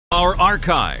our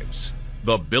archives,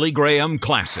 the Billy Graham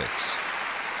Classics.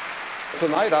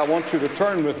 Tonight I want you to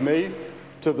turn with me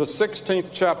to the 16th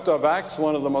chapter of Acts,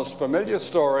 one of the most familiar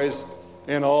stories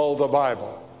in all the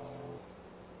Bible.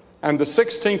 And the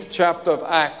 16th chapter of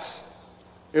Acts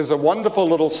is a wonderful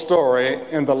little story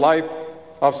in the life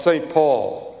of St.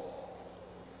 Paul.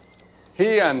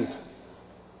 He and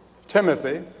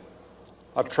Timothy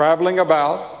are traveling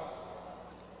about.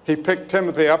 He picked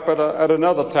Timothy up at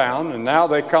another town, and now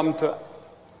they come to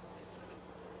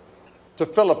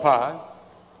Philippi,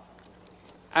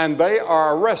 and they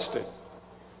are arrested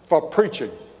for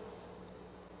preaching.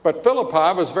 But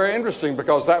Philippi was very interesting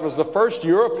because that was the first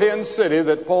European city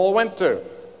that Paul went to.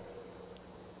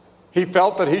 He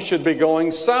felt that he should be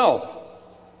going south,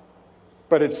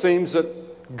 but it seems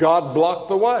that God blocked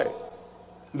the way.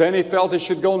 Then he felt he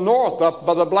should go north up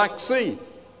by the Black Sea.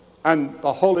 And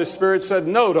the Holy Spirit said,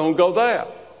 no, don't go there.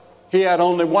 He had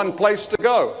only one place to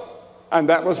go, and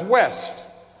that was west.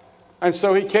 And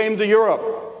so he came to Europe.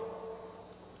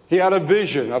 He had a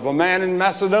vision of a man in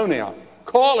Macedonia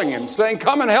calling him, saying,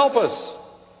 come and help us.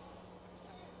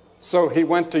 So he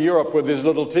went to Europe with his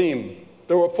little team.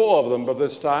 There were 4 of them by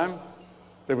this time.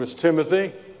 There was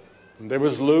Timothy, and there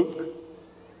was Luke,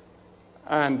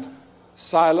 and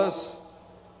Silas,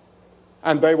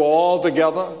 and they were all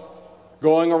together,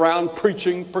 going around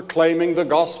preaching, proclaiming the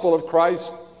gospel of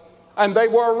Christ. And they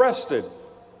were arrested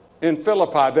in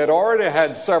Philippi. They'd already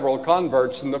had several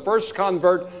converts, and the first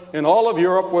convert in all of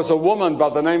Europe was a woman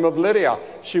by the name of Lydia.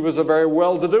 She was a very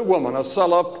well-to-do woman, a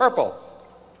seller of purple.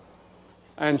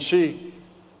 And she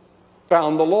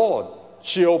found the Lord.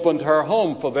 She opened her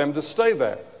home for them to stay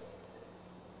there.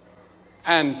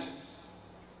 And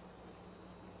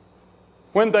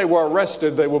when they were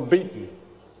arrested, they were beaten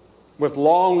with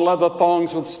long leather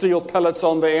thongs with steel pellets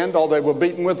on the end, or they were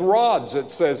beaten with rods,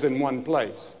 it says in one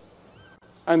place.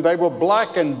 And they were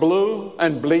black and blue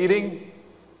and bleeding,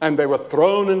 and they were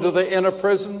thrown into the inner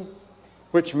prison,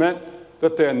 which meant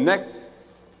that their neck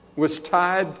was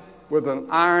tied with an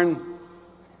iron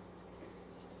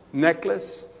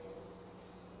necklace.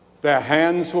 Their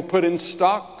hands were put in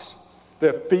stocks.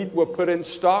 Their feet were put in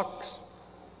stocks.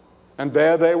 And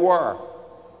there they were.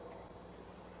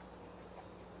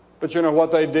 But you know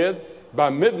what they did?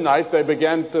 By midnight, they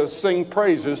began to sing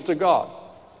praises to God.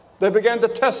 They began to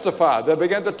testify. They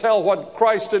began to tell what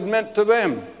Christ had meant to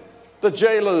them. The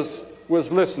jailers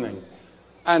was listening,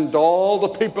 and all the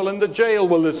people in the jail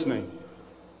were listening.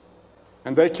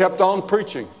 And they kept on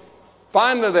preaching.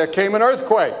 Finally, there came an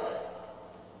earthquake,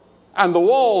 and the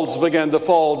walls began to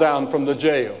fall down from the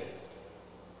jail.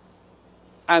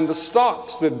 And the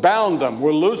stocks that bound them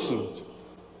were loosened.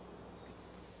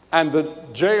 And the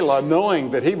jailer,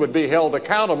 knowing that he would be held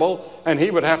accountable and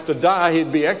he would have to die, he'd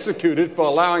be executed for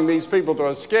allowing these people to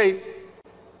escape,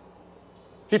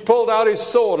 he pulled out his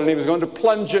sword and he was going to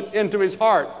plunge it into his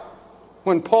heart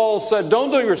when Paul said,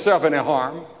 don't do yourself any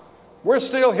harm. We're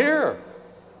still here.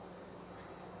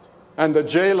 And the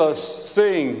jailer,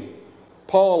 seeing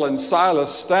Paul and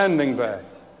Silas standing there,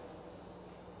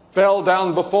 fell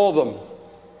down before them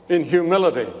in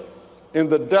humility in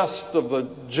the dust of the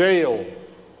jail.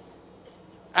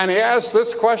 And he asked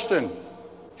this question.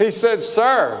 He said,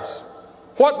 sirs,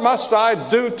 what must I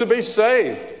do to be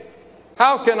saved?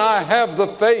 How can I have the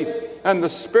faith and the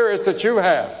spirit that you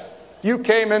have? You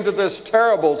came into this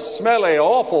terrible, smelly,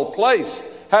 awful place,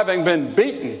 having been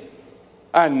beaten,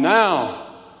 and now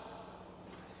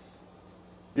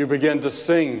you begin to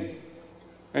sing,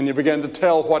 and you begin to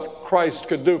tell what Christ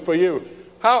could do for you.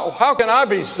 How can I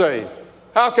be saved?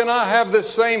 How can I have this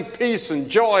same peace and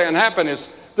joy and happiness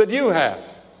that you have?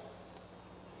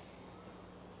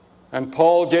 And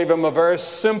Paul gave him a very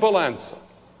simple answer.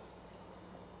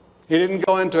 He didn't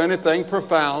go into anything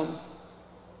profound.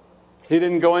 He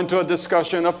didn't go into a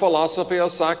discussion of philosophy or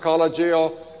psychology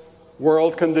or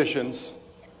world conditions.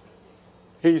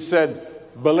 He said,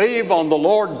 believe on the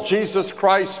Lord Jesus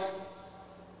Christ,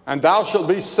 and thou shalt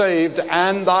be saved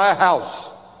and thy house.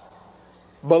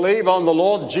 Believe on the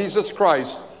Lord Jesus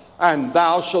Christ, and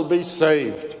thou shalt be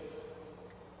saved.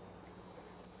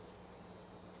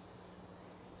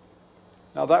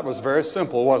 Now that was very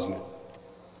simple, wasn't it?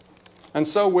 And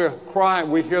so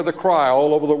we hear the cry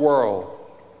all over the world,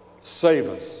 save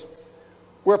us.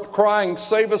 We're crying,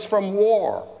 save us from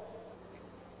war.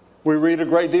 We read a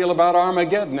great deal about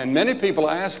Armageddon, and many people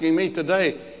are asking me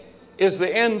today, is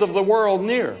the end of the world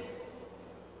near?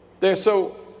 They're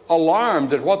so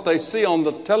alarmed at what they see on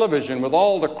the television with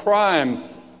all the crime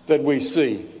that we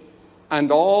see and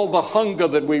all the hunger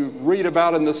that we read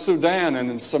about in the Sudan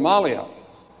and in Somalia.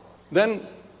 Then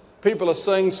people are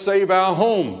saying, save our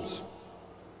homes.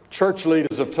 Church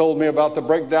leaders have told me about the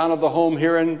breakdown of the home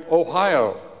here in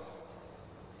Ohio.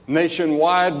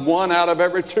 Nationwide, 1 out of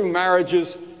every 2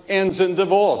 marriages ends in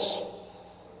divorce.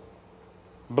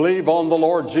 Believe on the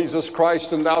Lord Jesus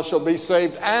Christ and thou shalt be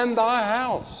saved, and thy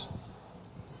house.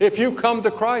 If you come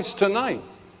to Christ tonight,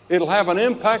 it'll have an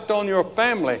impact on your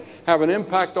family, have an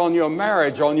impact on your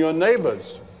marriage, on your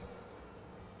neighbors.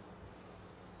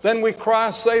 Then we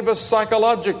cry, save us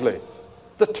psychologically.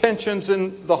 The tensions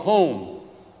in the home,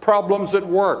 problems at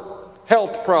work,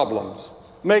 health problems,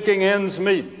 making ends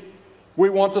meet. We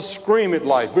want to scream at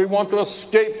life. We want to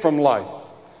escape from life.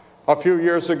 A few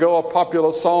years ago, a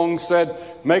popular song said,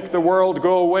 make the world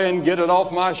go away and get it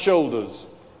off my shoulders.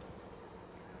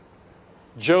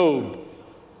 Job,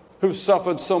 who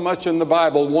suffered so much in the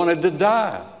Bible, wanted to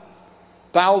die.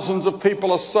 Thousands of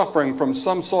people are suffering from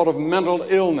some sort of mental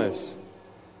illness.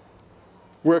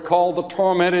 We're called the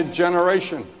tormented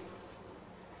generation.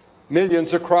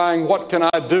 Millions are crying, what can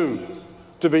I do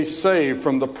to be saved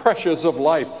from the pressures of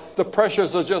life? The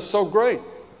pressures are just so great.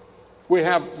 We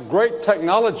have great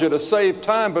technology to save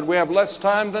time, but we have less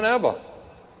time than ever.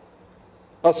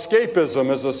 Escapism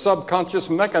is a subconscious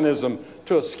mechanism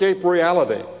to escape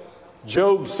reality.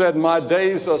 Job said, my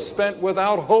days are spent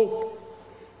without hope.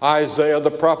 Isaiah the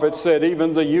prophet said,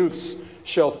 even the youths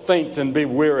shall faint and be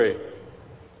weary.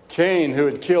 Cain, who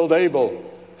had killed Abel,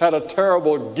 had a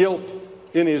terrible guilt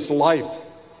in his life.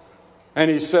 And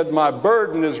he said, my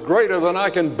burden is greater than I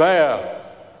can bear.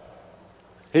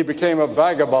 He became a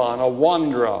vagabond, a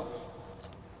wanderer.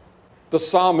 The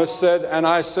psalmist said, and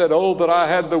I said, oh, that I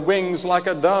had the wings like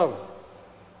a dove,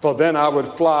 for then I would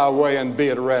fly away and be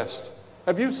at rest.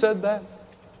 Have you said that?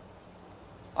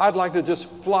 I'd like to just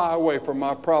fly away from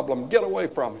my problem, get away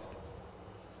from it,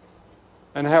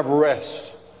 and have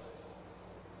rest.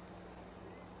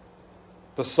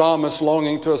 The psalmist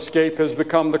longing to escape has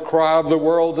become the cry of the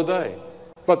world today.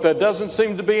 But there doesn't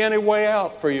seem to be any way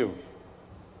out for you.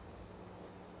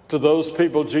 To those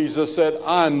people, Jesus said,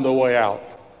 I'm the way out.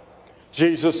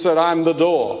 Jesus said, I'm the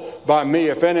door. By me,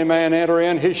 if any man enter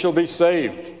in, he shall be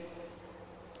saved.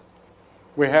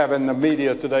 We have in the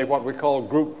media today what we call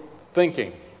group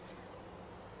thinking.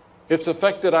 It's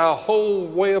affected our whole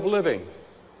way of living.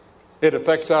 It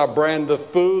affects our brand of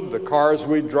food, the cars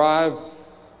we drive,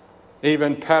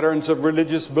 even patterns of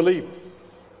religious belief.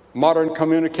 Modern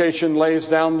communication lays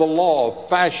down the law of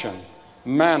fashion,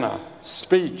 manner,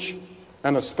 speech,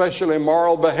 and especially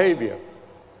moral behavior.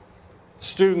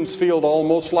 Students feel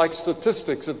almost like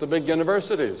statistics at the big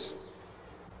universities.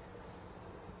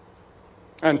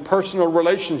 And personal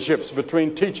relationships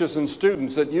between teachers and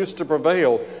students that used to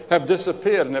prevail have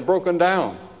disappeared and have broken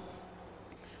down.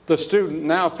 The student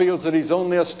now feels that he's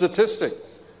only a statistic.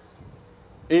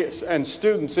 And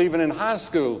students, even in high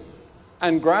school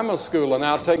and grammar school, are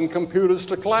now taking computers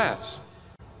to class.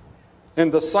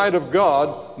 In the sight of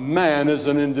God, man is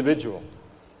an individual.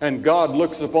 And God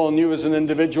looks upon you as an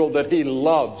individual that he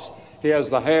loves. He has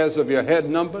the hairs of your head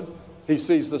numbered. He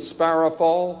sees the sparrow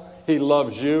fall. He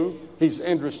loves you. He's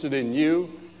interested in you.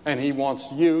 And he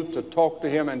wants you to talk to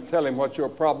him and tell him what your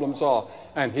problems are.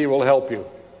 And he will help you.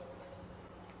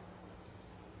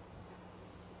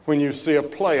 When you see a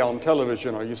play on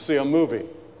television or you see a movie,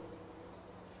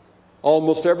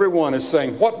 almost everyone is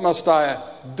saying, what must I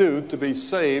do to be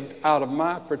saved out of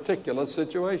my particular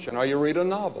situation? Or you read a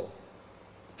novel.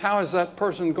 How is that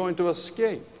person going to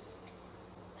escape?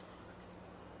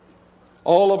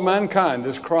 All of mankind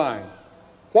is crying,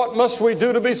 what must we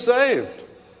do to be saved?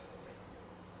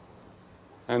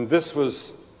 And this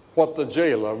was what the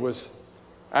jailer was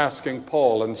asking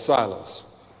Paul and Silas.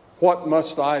 What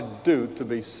must I do to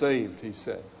be saved, he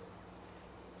said.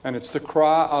 And it's the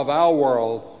cry of our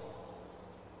world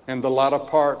in the latter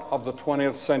part of the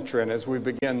 20th century and as we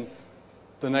begin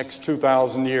the next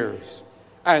 2,000 years.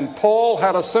 And Paul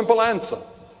had a simple answer.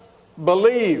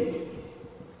 Believe.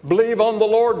 Believe on the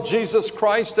Lord Jesus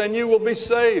Christ and you will be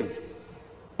saved.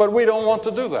 But we don't want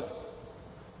to do that.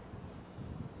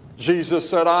 Jesus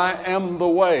said, I am the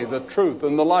way, the truth,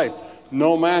 and the life.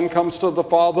 No man comes to the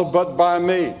Father but by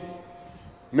me.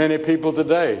 Many people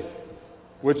today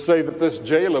would say that this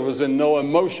jailer was in no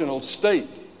emotional state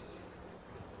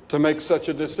to make such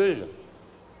a decision.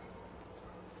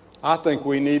 I think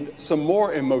we need some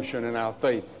more emotion in our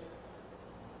faith.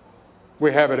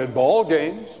 We have it at ball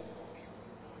games.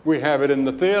 We have it in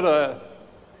the theater.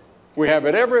 We have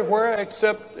it everywhere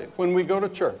except when we go to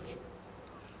church.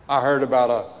 I heard about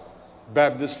a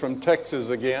Baptist from Texas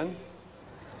again,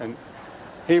 and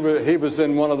he was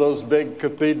in one of those big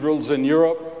cathedrals in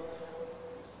Europe,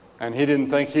 and he didn't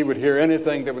think he would hear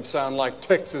anything that would sound like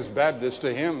Texas Baptist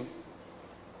to him.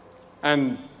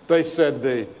 And they said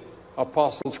the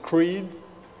Apostles' Creed.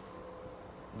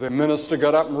 The minister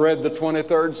got up and read the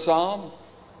 23rd Psalm.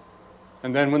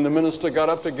 And then when the minister got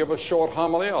up to give a short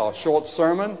homily or a short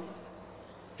sermon,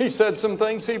 he said some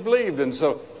things he believed. And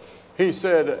so he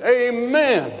said,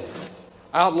 "Amen,"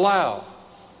 out loud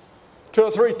 2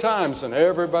 or 3 times. And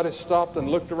everybody stopped and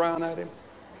looked around at him,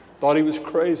 thought he was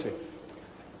crazy.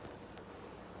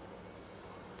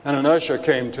 And an usher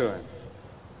came to him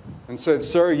and said,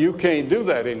 "Sir, you can't do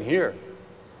that in here."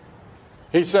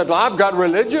 He said, "Well, I've got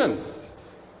religion."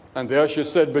 And the usher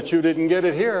said, "But you didn't get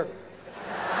it here."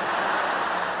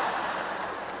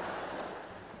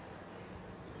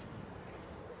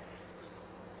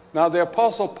 Now, the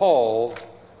Apostle Paul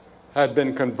had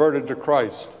been converted to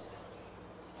Christ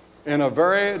in a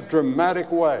very dramatic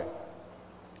way.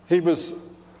 He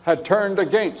had turned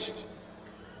against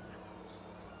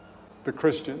the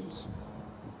Christians.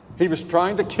 He was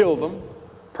trying to kill them,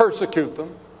 persecute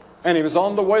them, and he was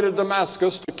on the way to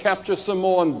Damascus to capture some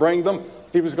more and bring them.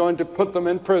 He was going to put them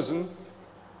in prison.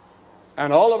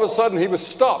 And all of a sudden, he was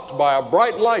stopped by a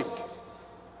bright light,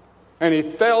 and he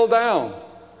fell down.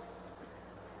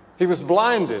 He was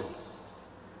blinded.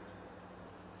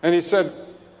 And he said,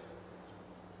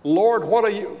 "Lord, what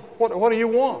do you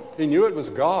want?" He knew it was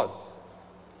God.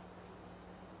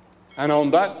 And on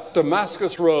that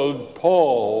Damascus road,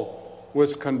 Paul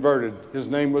was converted. His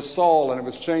name was Saul, and it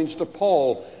was changed to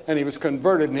Paul, and he was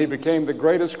converted, and he became the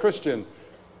greatest Christian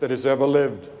that has ever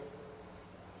lived.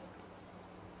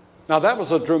 Now, that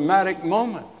was a dramatic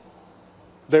moment.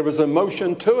 There was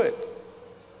emotion to it.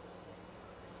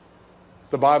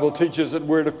 The Bible teaches that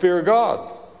we're to fear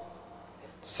God.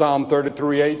 Psalm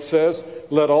 33:8 says,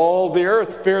 "Let all the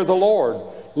earth fear the Lord.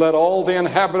 Let all the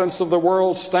inhabitants of the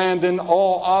world stand in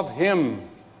awe of him."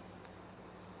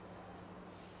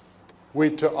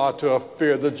 We ought to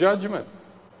fear the judgment.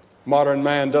 Modern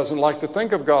man doesn't like to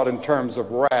think of God in terms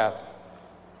of wrath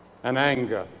and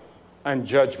anger and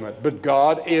judgment. But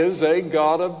God is a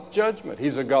God of judgment.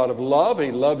 He's a God of love.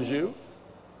 He loves you.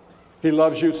 He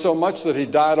loves you so much that he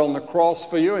died on the cross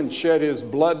for you and shed his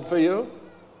blood for you.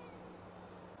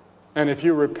 And if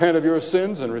you repent of your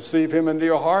sins and receive him into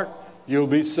your heart, you'll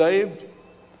be saved.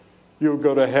 You'll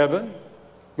go to heaven.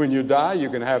 When you die, you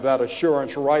can have that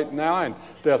assurance right now. And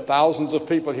there are thousands of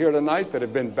people here tonight that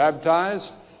have been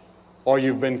baptized, or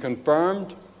you've been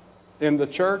confirmed in the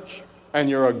church, and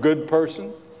you're a good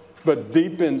person. But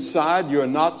deep inside, you're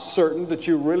not certain that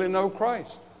you really know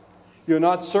Christ. You're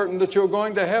not certain that you're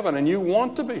going to heaven, and you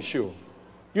want to be sure.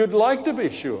 You'd like to be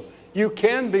sure. You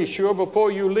can be sure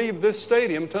before you leave this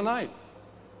stadium tonight,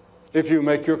 if you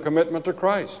make your commitment to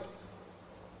Christ.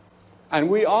 And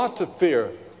we ought to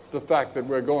fear the fact that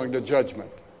we're going to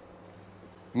judgment.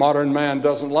 Modern man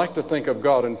doesn't like to think of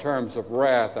God in terms of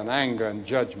wrath and anger and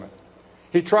judgment.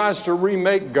 He tries to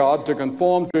remake God to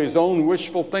conform to his own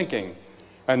wishful thinking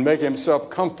and make himself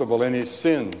comfortable in his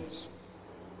sins.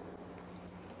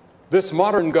 This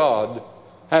modern God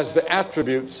has the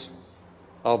attributes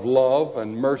of love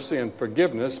and mercy and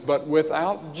forgiveness, but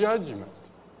without judgment.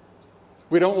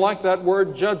 We don't like that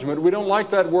word judgment. We don't like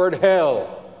that word hell.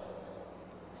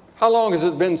 How long has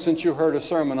it been since you heard a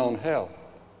sermon on hell?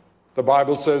 The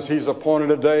Bible says he's appointed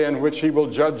a day in which he will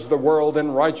judge the world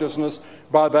in righteousness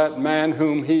by that man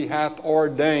whom he hath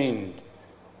ordained.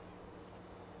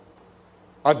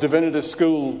 A divinity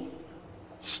school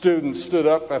student stood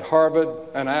up at Harvard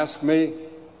and asked me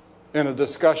in a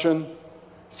discussion,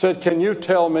 said, "Can you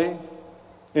tell me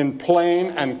in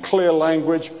plain and clear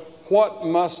language, what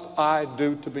must I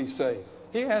do to be saved?"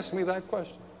 He asked me that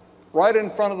question right in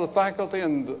front of the faculty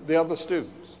and the other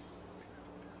students.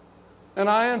 And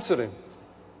I answered him.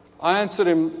 I answered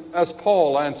him as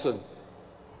Paul answered,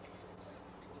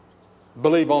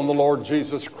 "Believe on the Lord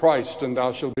Jesus Christ and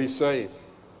thou shalt be saved."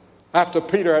 After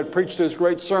Peter had preached his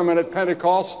great sermon at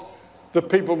Pentecost, the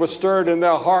people were stirred in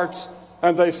their hearts,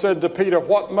 and they said to Peter,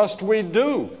 "What must we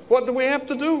do? What do we have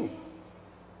to do?"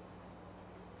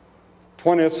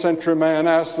 20th century man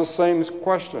asked the same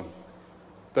question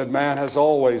that man has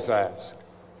always asked.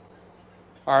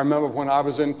 I remember when I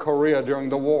was in Korea during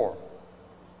the war,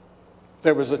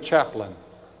 there was a chaplain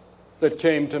that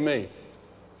came to me,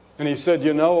 and he said,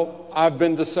 "You know, I've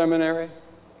been to seminary.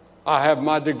 I have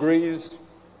my degrees.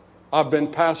 I've been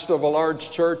pastor of a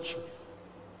large church.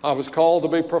 I was called to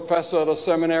be professor at a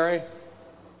seminary.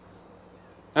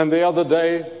 And the other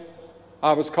day,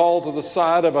 I was called to the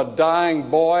side of a dying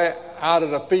boy out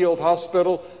at a field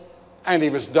hospital, and he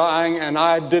was dying, and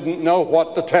I didn't know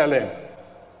what to tell him."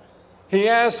 He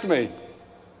asked me,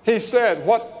 he said,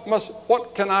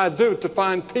 what can I do to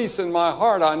find peace in my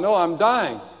heart? I know I'm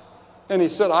dying. And he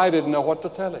said, I didn't know what to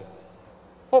tell him.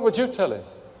 What would you tell him?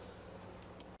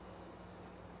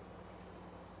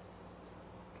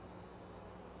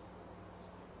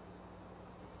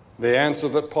 The answer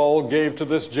that Paul gave to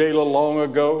this jailer long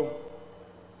ago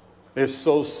is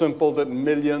so simple that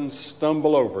millions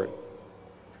stumble over it.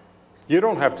 You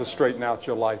don't have to straighten out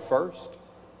your life first.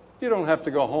 You don't have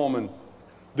to go home and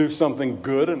do something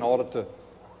good in order to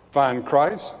find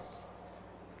Christ.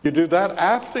 You do that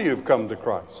after you've come to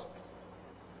Christ.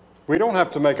 We don't have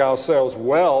to make ourselves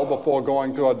well before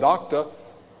going to a doctor.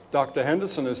 Dr.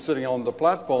 Henderson is sitting on the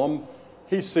platform.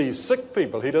 He sees sick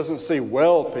people. He doesn't see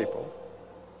well people.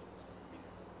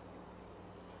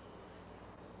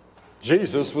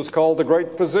 Jesus was called the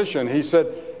great physician. He said,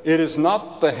 "It is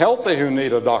not the healthy who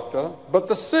need a doctor, but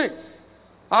the sick.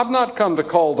 I've not come to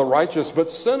call the righteous,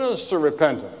 but sinners to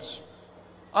repentance."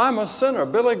 I'm a sinner.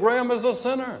 Billy Graham is a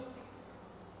sinner.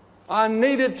 I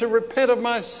needed to repent of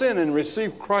my sin and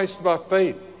receive Christ by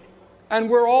faith. And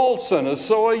we're all sinners,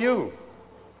 so are you.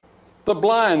 The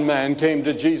blind man came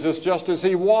to Jesus just as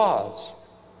he was.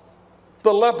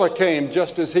 The leper came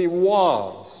just as he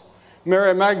was.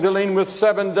 Mary Magdalene with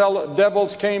 7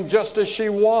 devils came just as she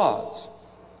was.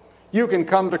 You can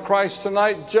come to Christ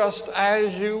tonight just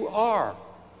as you are.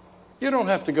 You don't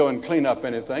have to go and clean up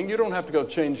anything. You don't have to go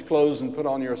change clothes and put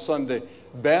on your Sunday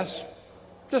best.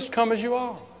 Just come as you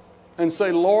are and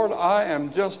say, "Lord, I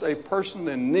am just a person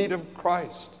in need of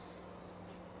Christ.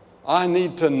 I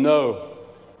need to know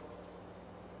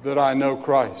that I know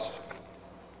Christ.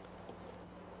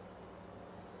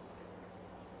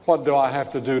 What do I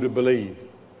have to do to believe?"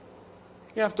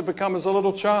 You have to become as a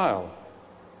little child.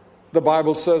 The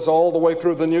Bible says all the way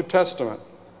through the New Testament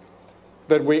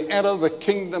that we enter the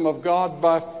kingdom of God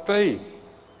by faith.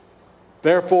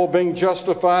 Therefore, being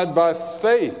justified by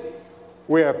faith,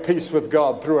 we have peace with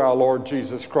God through our Lord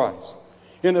Jesus Christ.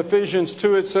 In Ephesians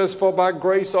 2, it says, "For by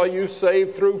grace are you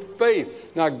saved through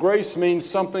faith." Now, grace means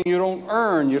something you don't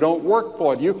earn. You don't work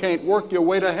for it. You can't work your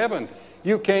way to heaven.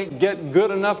 You can't get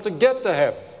good enough to get to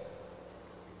heaven.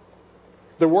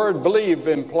 The word believe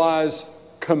implies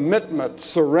commitment,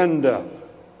 surrender.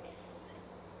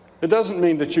 It doesn't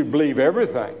mean that you believe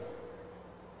everything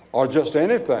or just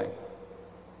anything.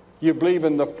 You believe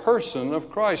in the person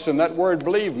of Christ, and that word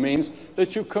believe means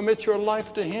that you commit your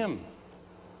life to Him.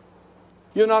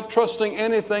 You're not trusting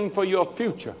anything for your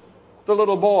future. The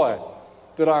little boy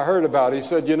that I heard about, he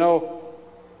said, "You know,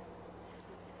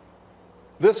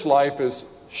 this life is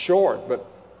short, but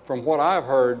from what I've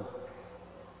heard,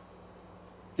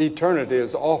 eternity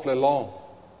is awfully long."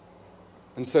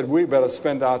 And said, "We better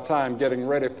spend our time getting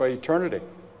ready for eternity."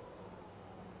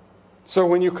 So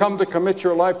when you come to commit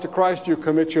your life to Christ, you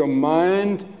commit your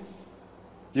mind,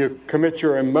 you commit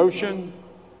your emotion,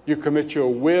 you commit your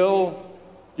will,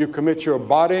 you commit your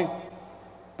body.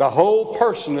 The whole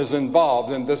person is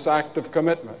involved in this act of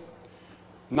commitment.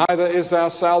 "Neither is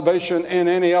our salvation in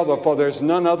any other, for there's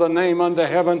none other name under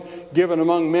heaven given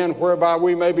among men whereby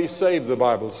we may be saved," the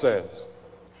Bible says.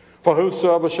 "For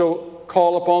whosoever shall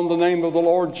call upon the name of the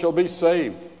Lord shall be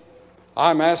saved."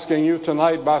 I'm asking you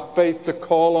tonight by faith to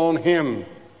call on Him.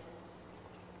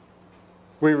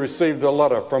 We received a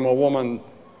letter from a woman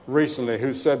recently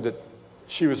who said that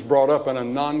she was brought up in a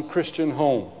non-Christian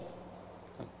home.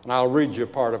 And I'll read you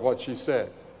part of what she said.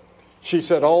 She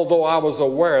said, "Although I was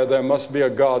aware there must be a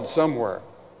God somewhere,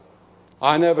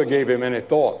 I never gave Him any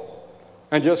thought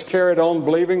and just carried on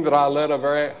believing that I led a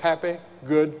very happy,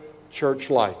 good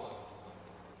church life.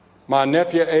 My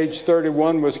nephew, age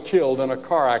 31, was killed in a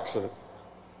car accident.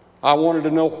 I wanted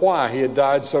to know why he had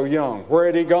died so young. Where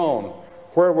had he gone?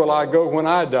 Where will I go when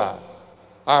I die?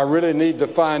 I really need to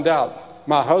find out.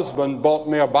 My husband bought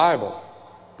me a Bible,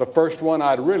 the first one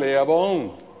I'd really ever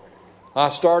owned. I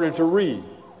started to read,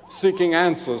 seeking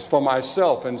answers for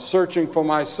myself and searching for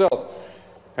myself.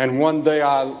 And one day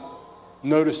I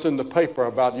noticed in the paper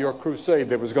about your crusade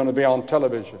that was going to be on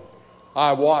television.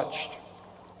 I watched,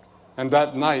 and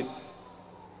that night,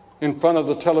 in front of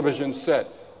the television set,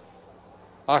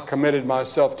 I committed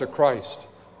myself to Christ.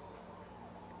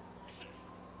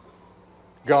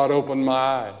 God opened my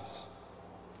eyes.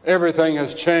 Everything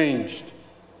has changed.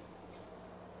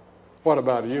 What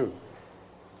about you?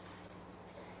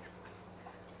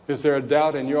 Is there a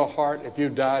doubt in your heart if you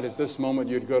died at this moment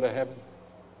you'd go to heaven?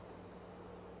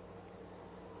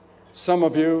 Some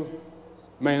of you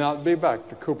may not be back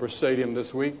to Cooper Stadium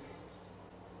this week.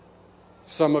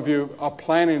 Some of you are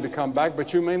planning to come back,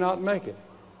 but you may not make it,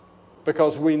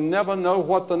 because we never know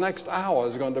what the next hour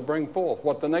is going to bring forth,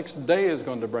 what the next day is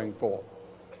going to bring forth.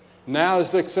 Now is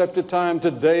the accepted time.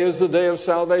 Today is the day of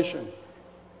salvation.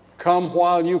 Come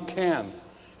while you can.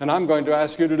 And I'm going to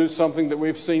ask you to do something that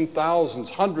we've seen thousands,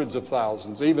 hundreds of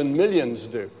thousands, even millions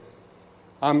do.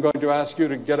 I'm going to ask you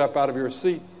to get up out of your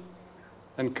seat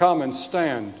and come and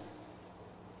stand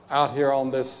out here on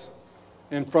this,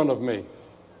 in front of me.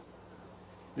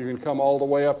 You can come all the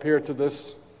way up here to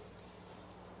this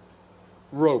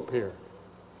rope here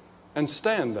and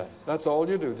stand there. That's all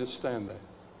you do, just stand there.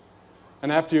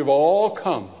 And after you've all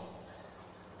come,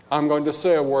 I'm going to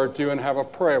say a word to you and have a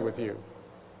prayer with you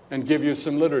and give you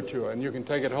some literature, and you can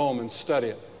take it home and study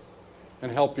it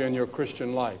and help you in your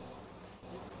Christian life.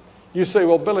 You say,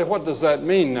 well, Billy, what does that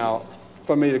mean now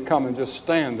for me to come and just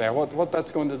stand there? What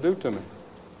that's going to do to me?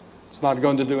 It's not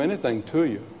going to do anything to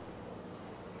you.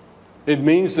 It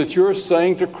means that you're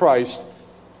saying to Christ,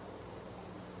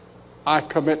 I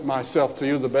commit myself to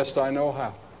you the best I know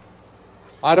how.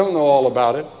 I don't know all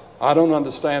about it. I don't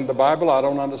understand the Bible. I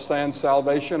don't understand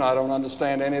salvation. I don't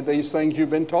understand any of these things you've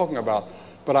been talking about.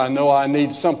 But I know I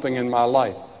need something in my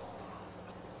life.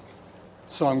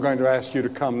 So I'm going to ask you to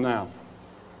come now.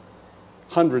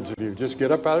 Hundreds of you, just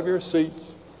get up out of your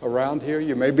seats around here.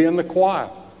 You may be in the choir.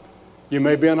 You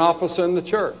may be an officer in the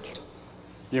church.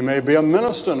 You may be a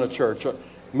minister in a church.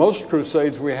 Most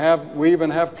crusades we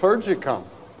even have clergy come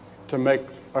to make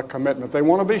a commitment. They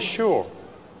want to be sure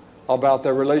about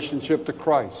their relationship to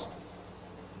Christ.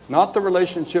 Not the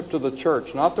relationship to the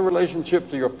church, not the relationship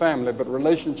to your family, but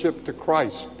relationship to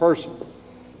Christ, person.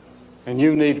 And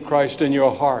you need Christ in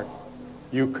your heart.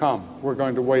 You come. We're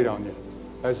going to wait on you.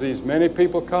 As these many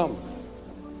people come.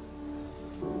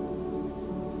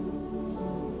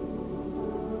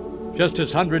 Just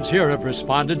as hundreds here have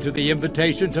responded to the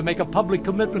invitation to make a public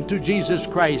commitment to Jesus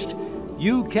Christ,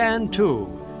 you can too,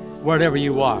 wherever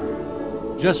you are.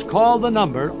 Just call the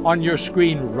number on your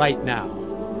screen right now.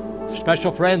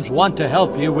 Special friends want to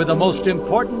help you with the most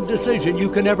important decision you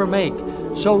can ever make,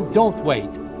 so don't wait.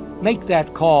 Make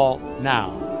that call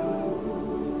now.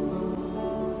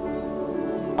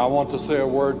 I want to say a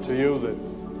word to you that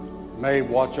may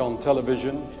watch on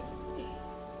television.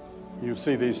 You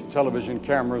see these television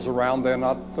cameras around. They're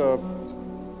not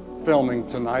filming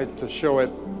tonight to show it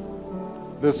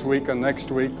this week or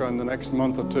next week or in the next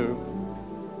month or two.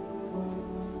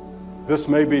 This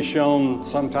may be shown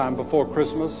sometime before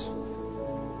Christmas.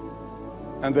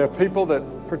 And there are people that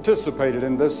participated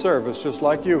in this service just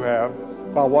like you have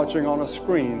by watching on a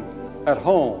screen at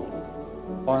home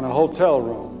or in a hotel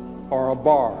room or a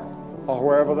bar or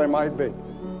wherever they might be.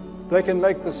 They can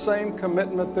make the same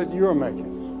commitment that you're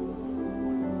making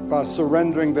by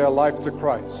surrendering their life to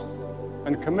Christ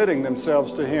and committing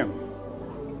themselves to Him.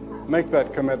 Make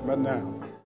that commitment now.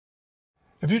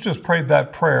 If you just prayed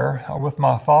that prayer with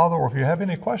my Father, or if you have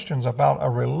any questions about a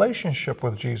relationship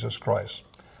with Jesus Christ,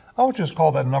 I would just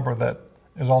call that number that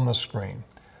is on the screen.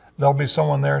 There'll be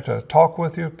someone there to talk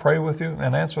with you, pray with you,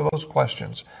 and answer those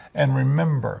questions. And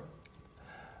remember,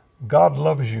 God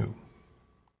loves you.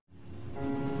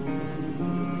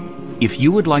 If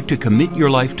you would like to commit your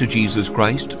life to Jesus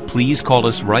Christ, please call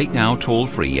us right now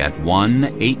toll-free at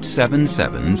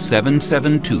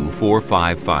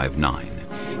 1-877-772-4559.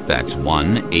 That's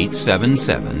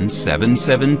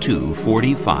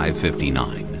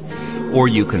 1-877-772-4559. Or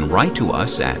you can write to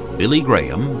us at Billy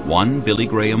Graham, 1 Billy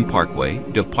Graham Parkway,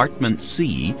 Department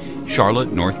C,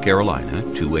 Charlotte, North Carolina,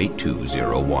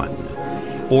 28201.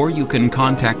 Or you can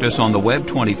contact us on the web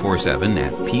 24/7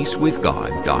 at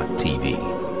peacewithgod.tv.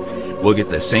 We'll get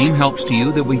the same helps to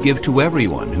you that we give to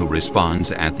everyone who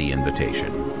responds at the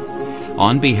invitation.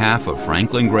 On behalf of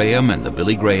Franklin Graham and the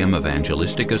Billy Graham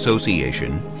Evangelistic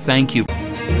Association, thank you.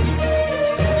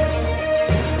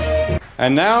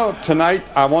 And now, tonight,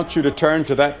 I want you to turn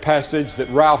to that passage that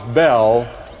Ralph Bell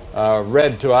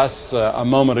read to us a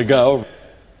moment ago.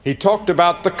 He talked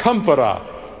about the Comforter,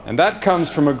 and that comes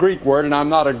from a Greek word, and I'm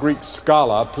not a Greek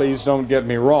scholar. Please don't get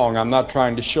me wrong. I'm not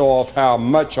trying to show off how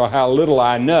much or how little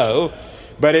I know,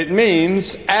 but it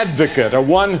means advocate, or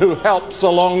one who helps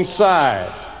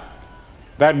alongside.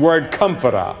 That word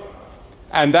Comforter.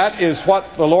 And that is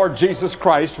what the Lord Jesus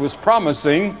Christ was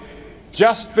promising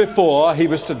just before He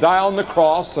was to die on the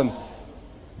cross and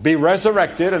be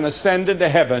resurrected and ascend into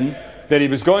heaven, that He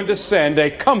was going to send a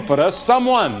comforter,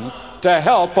 someone to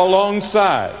help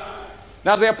alongside.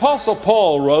 Now the Apostle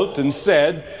Paul wrote and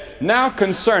said, "Now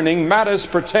concerning matters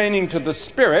pertaining to the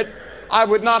Spirit, I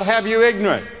would not have you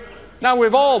ignorant." Now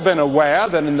we've all been aware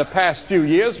that in the past few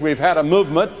years we've had a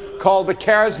movement called the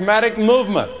Charismatic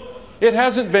Movement. It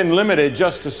hasn't been limited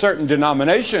just to certain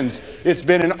denominations. It's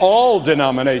been in all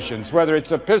denominations, whether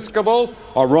it's Episcopal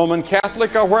or Roman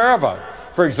Catholic or wherever.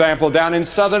 For example, down in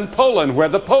southern Poland, where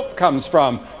the Pope comes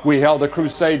from, we held a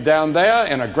crusade down there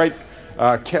in a great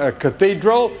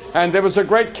cathedral, and there was a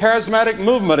great charismatic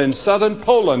movement in southern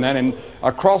Poland and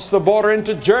across the border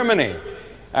into Germany.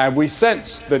 And we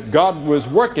sensed that God was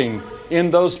working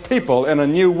in those people in a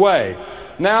new way.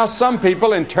 Now, some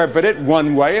people interpret it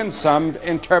one way and some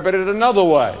interpret it another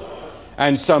way.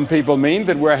 And some people mean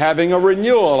that we're having a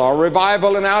renewal or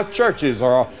revival in our churches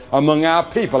or among our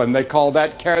people, and they call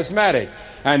that charismatic.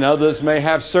 And others may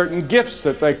have certain gifts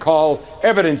that they call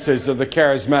evidences of the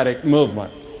charismatic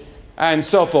movement, and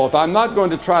so forth. I'm not going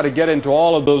to try to get into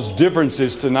all of those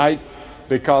differences tonight,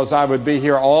 because I would be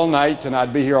here all night and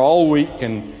I'd be here all week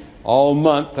and all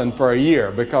month and for a year,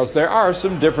 because there are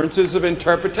some differences of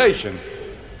interpretation.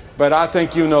 But I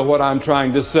think you know what I'm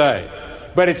trying to say.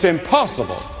 But it's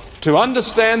impossible to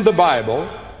understand the Bible,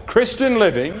 Christian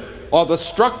living, or the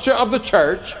structure of the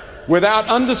church without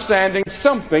understanding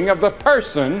something of the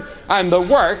person and the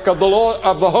work of the Lord,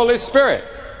 of the Holy Spirit.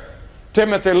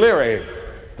 Timothy Leary,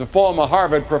 the former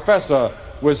Harvard professor,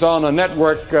 was on a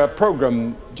network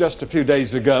program just a few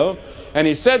days ago, and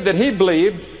he said that he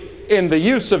believed in the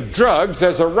use of drugs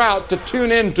as a route to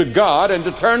tune in to God and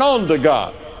to turn on to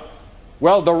God.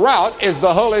 Well, the route is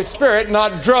the Holy Spirit,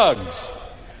 not drugs.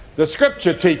 The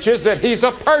Scripture teaches that He's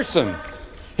a person.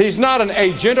 He's not an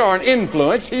agent or an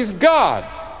influence. He's God.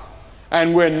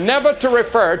 And we're never to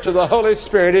refer to the Holy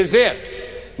Spirit as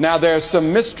it. Now, there's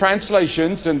some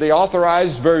mistranslations in the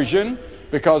Authorized Version,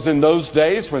 because in those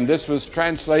days when this was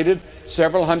translated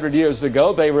several hundred years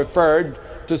ago, they referred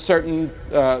to certain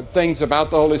things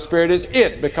about the Holy Spirit as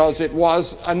it, because it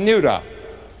was a neuter.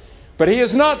 But He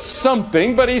is not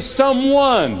something, but He's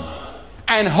someone.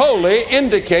 And holy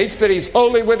indicates that He's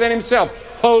holy within Himself.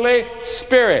 Holy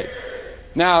Spirit.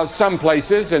 Now, some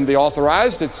places in the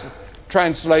Authorized, it's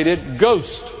translated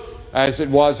ghost. As it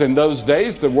was in those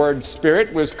days, the word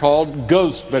spirit was called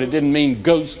ghost, but it didn't mean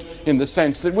ghost in the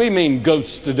sense that we mean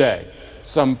ghost today.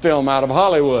 Some film out of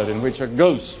Hollywood in which a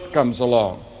ghost comes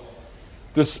along.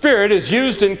 The Spirit is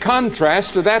used in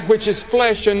contrast to that which is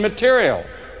flesh and material.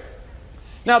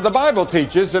 Now, the Bible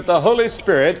teaches that the Holy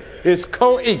Spirit is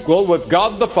co-equal with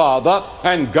God the Father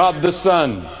and God the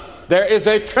Son. There is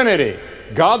a Trinity.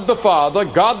 God the Father,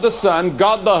 God the Son,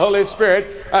 God the Holy Spirit,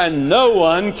 and no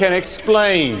one can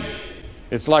explain.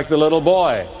 It's like the little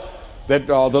boy,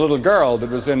 or the little girl that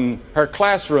was in her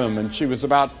classroom, and she was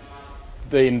about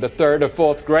in the 3rd or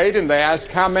 4th grade, and they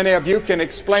asked, how many of you can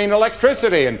explain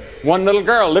electricity? And one little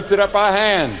girl lifted up her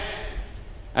hand.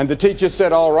 And the teacher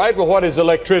said, all right, well, what is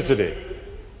electricity?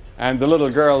 And the little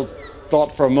girl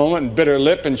thought for a moment and bit her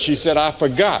lip, and she said, I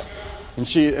forgot.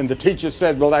 And the teacher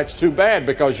said, well, that's too bad,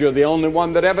 because you're the only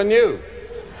one that ever knew.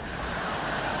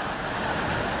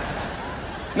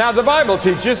 Now, the Bible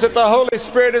teaches that the Holy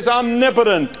Spirit is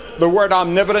omnipotent. The word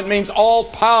omnipotent means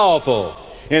all-powerful.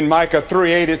 In Micah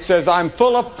 3:8 it says, I'm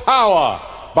full of power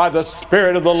by the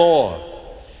Spirit of the Lord.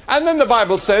 And then the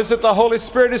Bible says that the Holy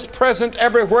Spirit is present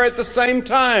everywhere at the same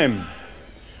time.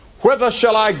 Whither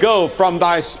shall I go from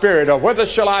thy Spirit, or whither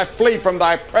shall I flee from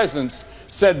thy presence,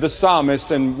 said the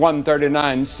psalmist in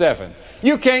 139:7.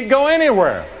 You can't go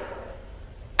anywhere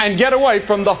and get away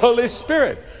from the Holy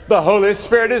Spirit. The Holy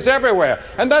Spirit is everywhere.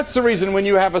 And that's the reason when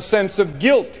you have a sense of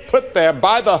guilt put there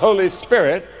by the Holy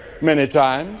Spirit many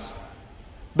times,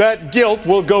 that guilt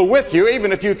will go with you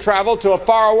even if you travel to a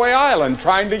faraway island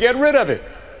trying to get rid of it.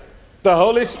 The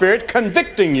Holy Spirit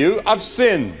convicting you of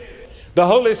sin. The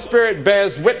Holy Spirit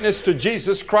bears witness to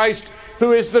Jesus Christ,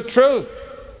 who is the truth.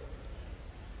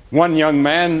 One young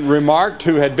man remarked,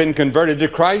 who had been converted to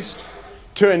Christ,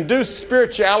 to induce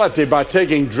spirituality by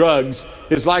taking drugs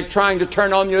is like trying to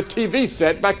turn on your TV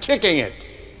set by kicking it.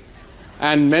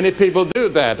 And many people do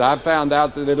that. I've found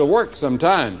out that it'll work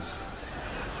sometimes.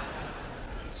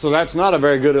 So that's not a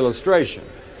very good illustration.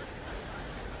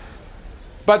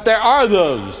 But there are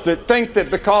those that think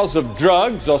that because of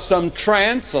drugs or some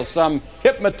trance or some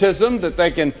hypnotism that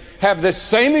they can have this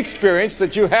same experience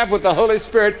that you have with the Holy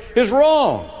Spirit is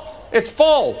wrong. It's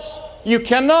false. You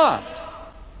cannot.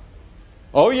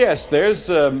 Oh yes, there's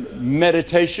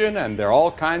meditation, and there are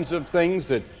all kinds of things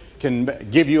that can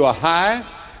give you a high.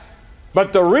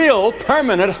 But the real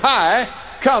permanent high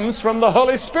comes from the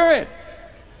Holy Spirit.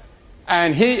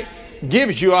 And He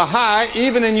gives you a high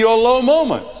even in your low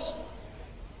moments.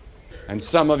 And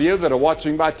some of you that are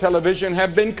watching by television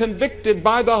have been convicted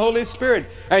by the Holy Spirit,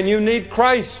 and you need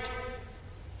Christ.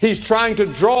 He's trying to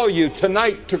draw you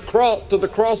tonight to the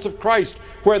cross of Christ,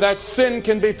 where that sin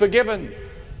can be forgiven.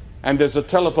 And there's a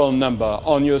telephone number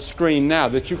on your screen now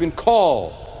that you can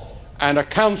call, and a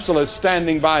counselor is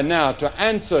standing by now to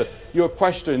answer your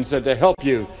questions and to help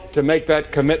you to make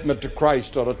that commitment to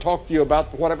Christ, or to talk to you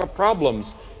about whatever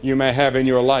problems you may have in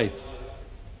your life.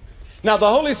 Now, the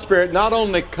Holy Spirit not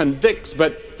only convicts,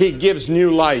 but He gives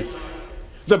new life.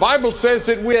 The Bible says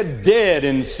that we're dead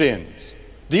in sins.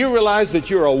 Do you realize that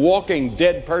you're a walking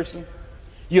dead person?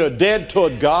 You're dead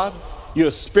toward God.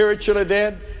 You're spiritually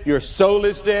dead, your soul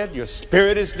is dead, your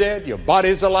spirit is dead, your body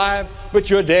is alive, but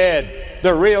you're dead.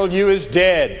 The real you is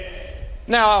dead.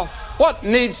 Now, what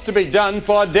needs to be done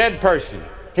for a dead person?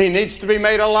 He needs to be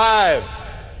made alive.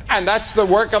 And that's the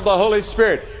work of the Holy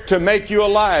Spirit, to make you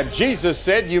alive. Jesus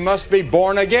said you must be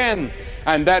born again.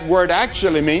 And that word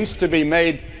actually means to be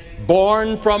made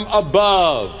born from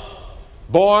above.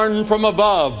 Born from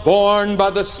above, born by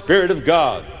the Spirit of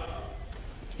God.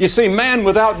 You see, man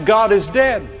without God is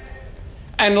dead.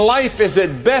 And life is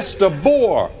at best a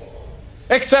bore.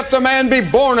 Except a man be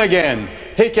born again,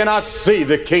 he cannot see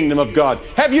the kingdom of God.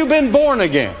 Have you been born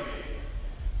again?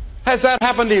 Has that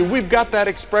happened to you? We've got that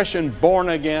expression, born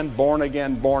again, born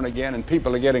again, born again, and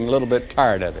people are getting a little bit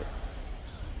tired of it.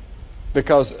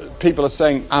 Because people are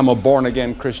saying, I'm a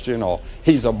born-again Christian, or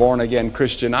he's a born-again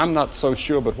Christian. I'm not so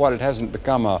sure, but what it hasn't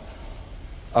become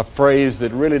a phrase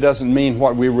that really doesn't mean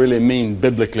what we really mean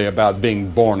biblically about being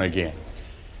born again.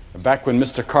 Back when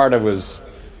Mr. Carter was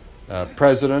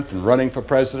president and running for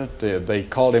president, they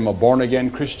called him a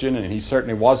born-again Christian, and he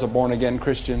certainly was a born-again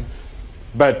Christian.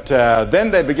 But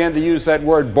then they began to use that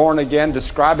word born again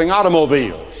describing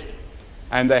automobiles.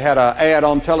 And they had an ad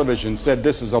on television said,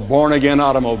 this is a born-again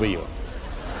automobile.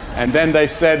 And then they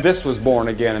said this was born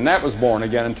again and that was born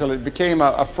again, until it became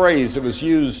a phrase that was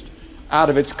used out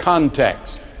of its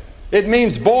context. It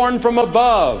means born from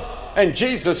above. And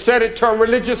Jesus said it to a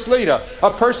religious leader,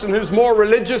 a person who's more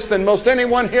religious than most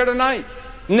anyone here tonight,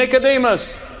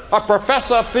 Nicodemus, a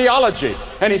professor of theology.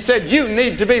 And he said, you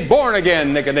need to be born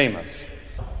again, Nicodemus.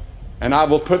 And I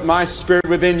will put my spirit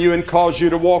within you and cause you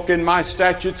to walk in my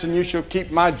statutes, and you shall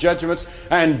keep my judgments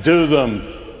and do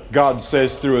them, God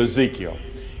says through Ezekiel.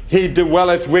 He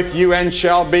dwelleth with you and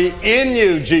shall be in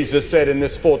you, Jesus said in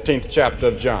this 14th chapter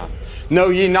of John. Know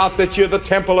ye not that you're the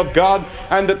temple of God,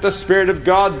 and that the Spirit of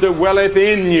God dwelleth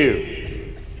in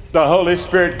you? The Holy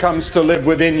Spirit comes to live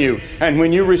within you. And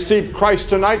when you receive Christ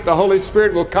tonight, the Holy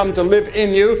Spirit will come to live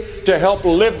in you, to help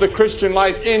live the Christian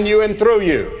life in you and through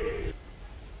you.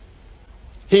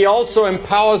 He also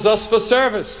empowers us for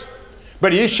service.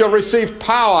 But ye shall receive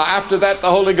power. After that the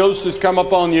Holy Ghost has come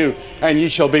upon you, and ye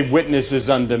shall be witnesses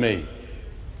unto me.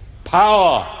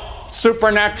 Power,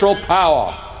 supernatural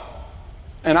power.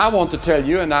 And I want to tell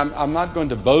you, and I'm not going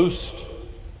to boast,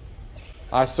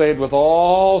 I say it with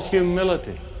all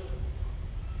humility,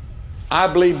 I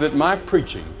believe that my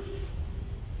preaching,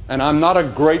 and I'm not a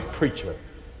great preacher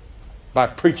by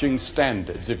preaching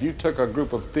standards. If you took a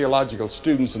group of theological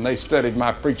students and they studied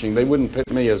my preaching, they wouldn't pick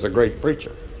me as a great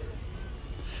preacher.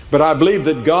 But I believe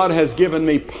that God has given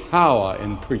me power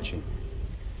in preaching.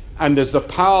 And there's the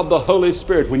power of the Holy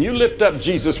Spirit. When you lift up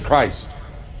Jesus Christ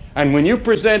and when you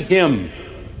present Him,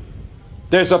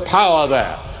 there's a power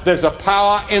there. There's a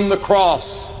power in the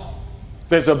cross.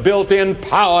 There's a built-in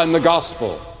power in the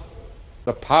gospel.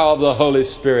 The power of the Holy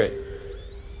Spirit.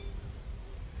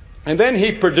 And then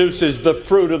He produces the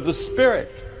fruit of the Spirit.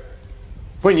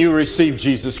 When you receive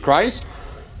Jesus Christ,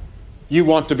 you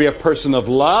want to be a person of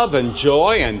love and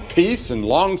joy and peace and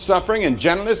long-suffering and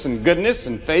gentleness and goodness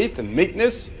and faith and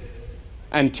meekness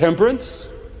and temperance,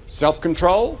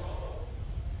 self-control.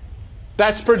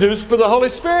 That's produced by the Holy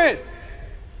Spirit.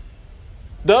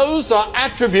 Those are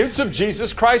attributes of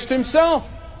Jesus Christ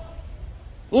Himself.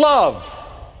 Love,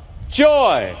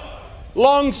 joy,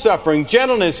 long-suffering,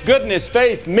 gentleness, goodness,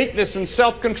 faith, meekness, and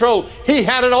self-control. He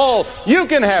had it all. You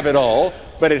can have it all,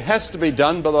 but it has to be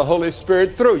done by the Holy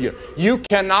Spirit through you. You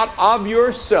cannot of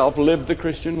yourself live the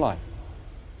Christian life.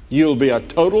 You'll be a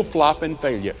total flop and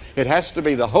failure. It has to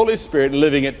be the Holy Spirit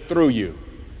living it through you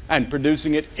and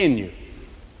producing it in you.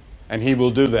 And He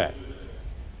will do that.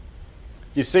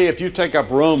 You see, if you take up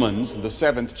Romans, the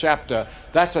 7th chapter,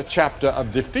 that's a chapter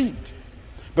of defeat.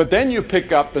 But then you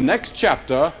pick up the next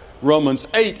chapter, Romans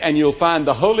 8, and you'll find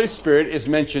the Holy Spirit is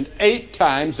mentioned 8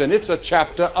 times, and it's a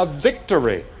chapter of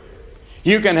victory.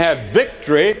 You can have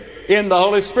victory in the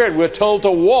Holy Spirit. We're told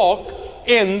to walk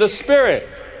in the Spirit.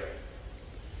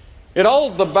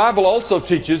 The Bible also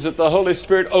teaches that the Holy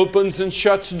Spirit opens and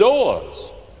shuts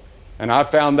doors. And I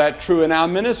found that true in our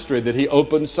ministry, that He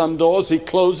opens some doors, He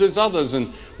closes others.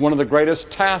 And one of the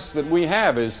greatest tasks that we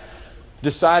have is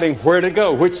deciding where to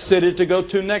go, which city to go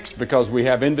to next, because we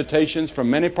have invitations from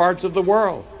many parts of the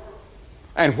world.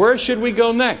 And where should we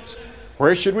go next?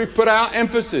 Where should we put our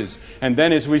emphasis? And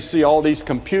then as we see all these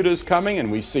computers coming,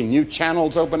 and we see new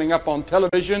channels opening up on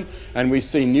television, and we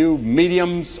see new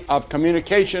mediums of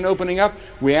communication opening up,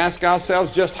 we ask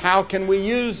ourselves, just how can we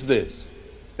use this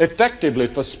effectively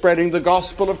for spreading the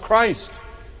gospel of Christ?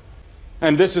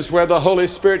 And this is where the Holy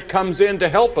Spirit comes in to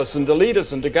help us and to lead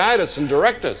us and to guide us and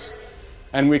direct us.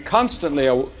 And we constantly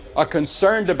are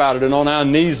concerned about it and on our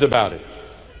knees about it.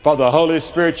 For the Holy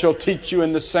Spirit shall teach you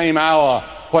in the same hour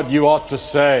what you ought to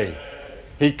say.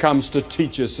 He comes to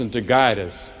teach us and to guide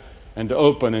us and to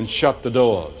open and shut the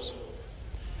doors.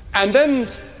 And then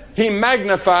he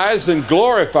magnifies and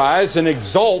glorifies and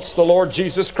exalts the Lord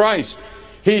Jesus Christ.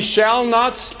 He shall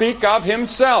not speak of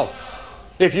himself.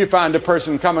 If you find a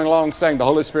person coming along saying the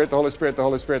Holy Spirit, the Holy Spirit, the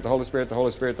Holy Spirit, the Holy Spirit, the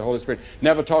Holy Spirit, the Holy Spirit,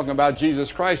 never talking about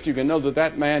Jesus Christ, you can know that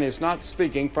that man is not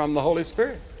speaking from the Holy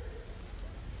Spirit.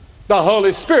 The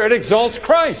Holy Spirit exalts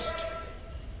Christ.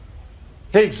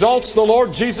 He exalts the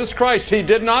Lord Jesus Christ. He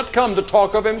did not come to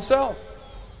talk of himself.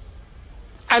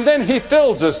 And then he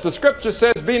fills us. The scripture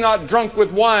says, be not drunk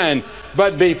with wine,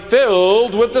 but be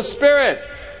filled with the Spirit.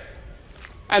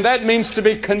 And that means to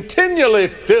be continually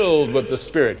filled with the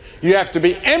Spirit. You have to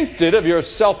be emptied of your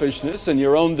selfishness and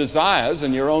your own desires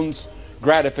and your own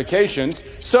gratifications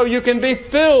so you can be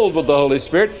filled with the Holy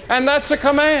Spirit. And that's a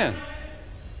command.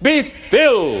 Be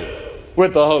filled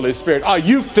with the Holy Spirit. Are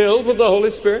you filled with the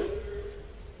Holy Spirit?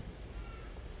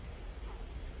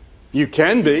 You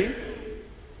can be.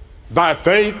 By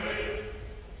faith.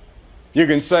 You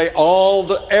can say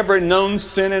every known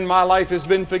sin in my life has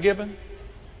been forgiven.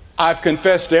 I've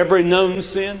confessed every known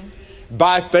sin.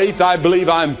 By faith, I believe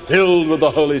I'm filled with the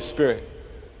Holy Spirit.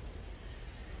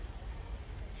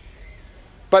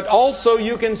 But also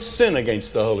you can sin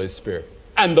against the Holy Spirit.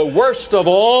 And the worst of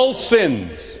all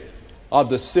sins are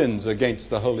the sins against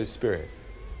the Holy Spirit.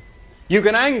 You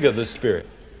can anger the Spirit.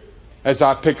 As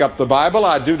I pick up the Bible,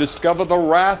 I do discover the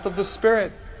wrath of the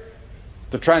Spirit.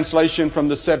 The translation from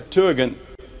the Septuagint,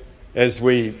 as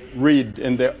we read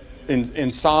in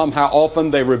Psalm, how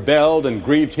often they rebelled and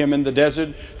grieved him in the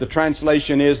desert. The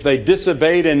translation is, they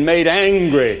disobeyed and made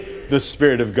angry the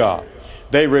Spirit of God.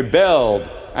 They rebelled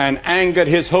and angered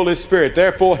his Holy Spirit.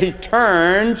 Therefore, he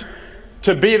turned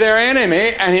to be their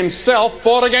enemy and himself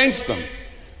fought against them.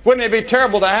 Wouldn't it be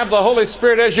terrible to have the Holy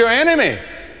Spirit as your enemy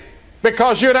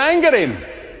because you'd angered him?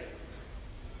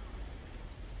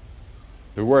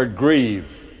 The word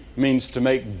grieve means to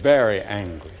make very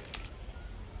angry.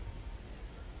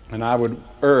 And I would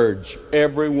urge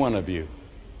every one of you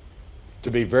to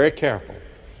be very careful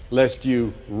lest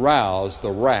you rouse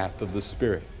the wrath of the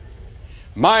Spirit.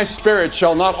 My spirit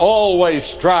shall not always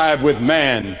strive with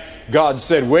man, God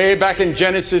said way back in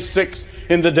Genesis 6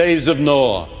 in the days of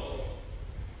Noah.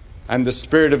 And the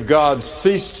Spirit of God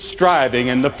ceased striving,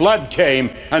 and the flood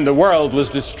came, and the world was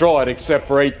destroyed except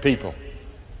for 8 people.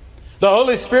 The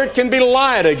Holy Spirit can be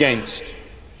lied against.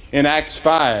 In Acts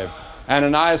 5,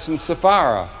 Ananias and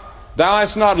Sapphira, thou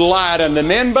hast not lied unto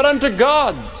men, but unto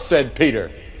God, said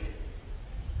Peter.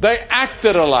 They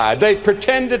acted a lie. They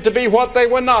pretended to be what they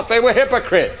were not. They were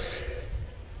hypocrites.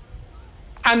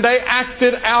 And they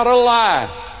acted out a lie.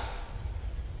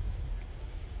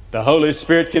 The Holy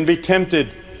Spirit can be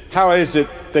tempted. How is it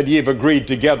that ye have agreed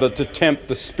together to tempt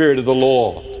the Spirit of the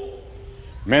Lord?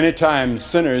 Many times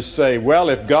sinners say, well,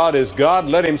 if God is God,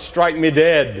 let him strike me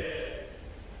dead.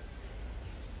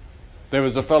 There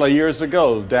was a fellow years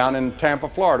ago down in Tampa,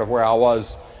 Florida, where I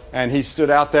was, and he stood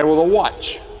out there with a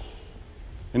watch.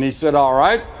 And he said, all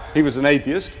right, he was an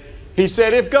atheist. He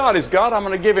said, if God is God, I'm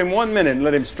going to give him 1 minute and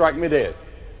let him strike me dead.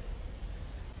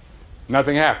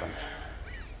 Nothing happened.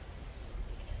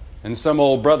 And some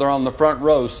old brother on the front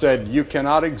row said, you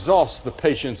cannot exhaust the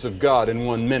patience of God in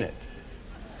 1 minute.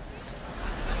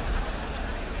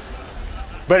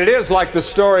 But it is like the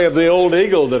story of the old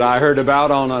eagle that I heard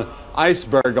about on an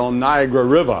iceberg on Niagara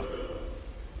River.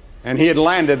 And he had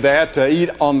landed there to eat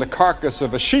on the carcass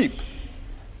of a sheep.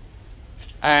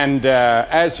 And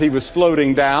as he was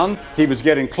floating down, he was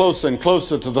getting closer and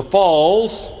closer to the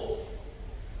falls.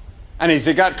 And as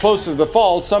he got closer to the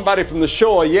falls, somebody from the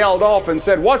shore yelled off and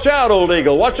said, watch out, old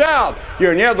eagle, watch out.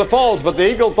 You're near the falls. But the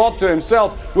eagle thought to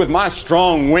himself, with my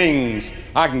strong wings,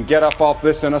 I can get up off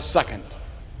this in a second.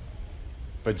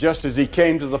 But just as he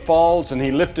came to the falls and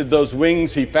he lifted those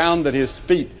wings, he found that his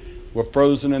feet were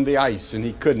frozen in the ice and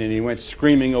he couldn't, and he went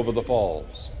screaming over the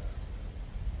falls.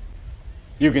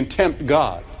 You can tempt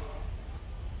God.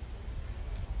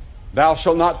 Thou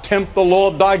shalt not tempt the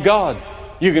Lord thy God.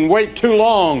 You can wait too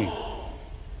long.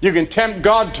 You can tempt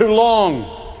God too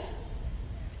long.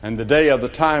 And the day of the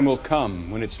time will come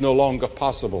when it's no longer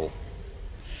possible.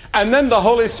 And then the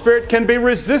Holy Spirit can be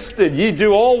resisted. Ye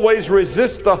do always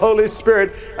resist the Holy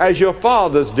Spirit as your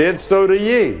fathers did, so do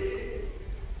ye.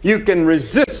 You can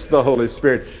resist the Holy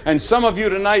Spirit. And some of you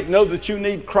tonight know that you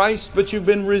need Christ, but you've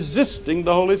been resisting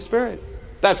the Holy Spirit.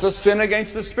 That's a sin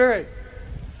against the Spirit.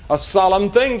 A solemn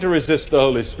thing to resist the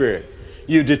Holy Spirit.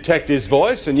 You detect His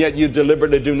voice and yet you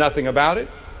deliberately do nothing about it.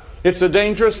 It's a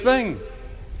dangerous thing.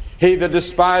 He that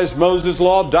despised Moses'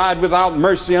 law died without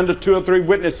mercy under 2 or 3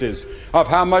 witnesses. Of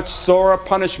how much sorer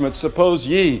punishment, suppose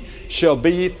ye, shall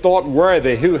be thought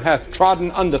worthy, who hath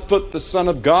trodden under foot the Son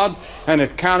of God, and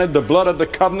hath counted the blood of the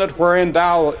covenant wherein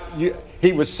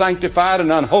he was sanctified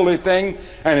an unholy thing,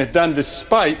 and hath done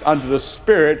despite unto the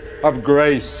Spirit of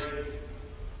grace.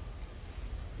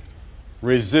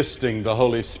 Resisting the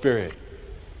Holy Spirit.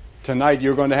 Tonight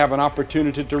you're going to have an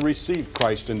opportunity to receive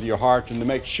Christ into your heart and to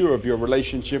make sure of your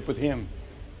relationship with Him.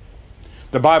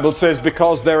 The Bible says,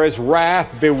 because there is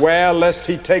wrath, beware lest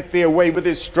He take thee away with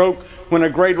His stroke, when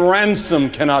a great ransom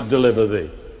cannot deliver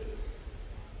thee.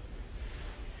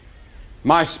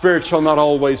 My spirit shall not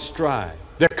always strive.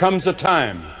 There comes a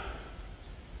time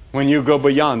when you go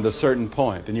beyond a certain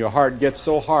point and your heart gets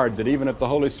so hard that even if the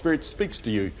Holy Spirit speaks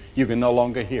to you, you can no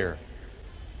longer hear.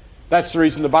 That's the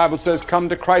reason the Bible says, come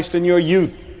to Christ in your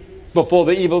youth, before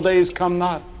the evil days come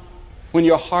not. When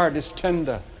your heart is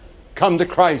tender, come to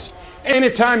Christ.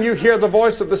 Anytime you hear the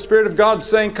voice of the Spirit of God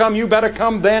saying, come, you better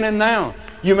come then and now.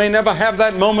 You may never have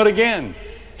that moment again.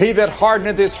 He that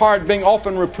hardeneth his heart, being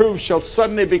often reproved, shall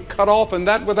suddenly be cut off, and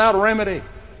that without remedy.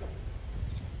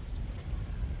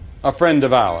 A friend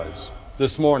of ours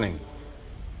this morning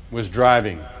was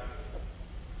driving,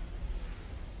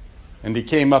 and he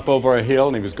came up over a hill,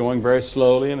 and he was going very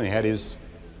slowly, and he had his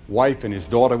wife and his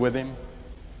daughter with him.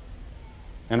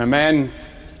 And a man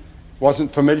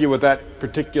wasn't familiar with that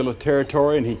particular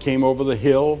territory, and he came over the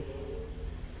hill,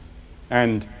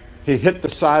 and he hit the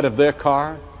side of their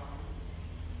car.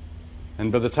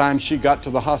 And by the time she got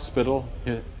to the hospital,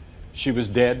 she was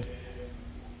dead.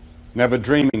 Never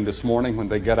dreaming this morning when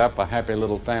they got up, a happy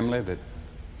little family, that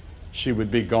she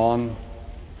would be gone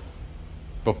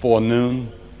before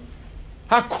noon.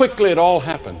 How quickly it all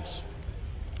happens.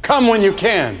 Come when you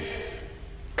can.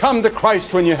 Come to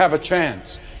Christ when you have a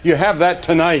chance. You have that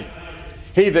tonight.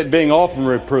 He that being often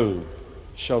reproved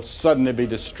shall suddenly be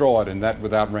destroyed, and that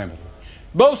without remedy.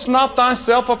 Boast not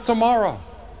thyself of tomorrow,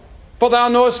 for thou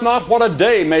knowest not what a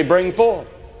day may bring forth.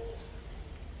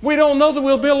 We don't know that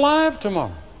we'll be alive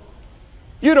tomorrow.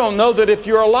 You don't know that if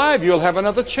you're alive, you'll have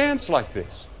another chance like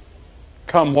this.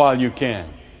 Come while you can.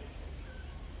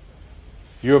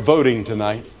 You're voting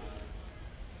tonight.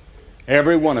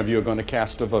 Every one of you are going to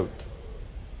cast a vote.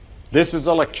 This is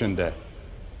election day.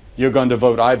 You're going to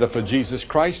vote either for Jesus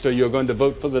Christ or you're going to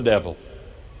vote for the devil.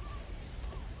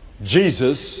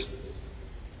 Jesus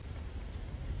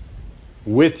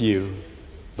with you,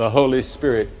 the Holy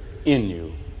Spirit in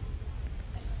you.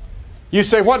 You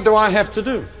say, what do I have to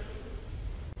do?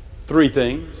 3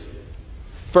 things.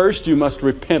 First, you must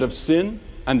repent of sin,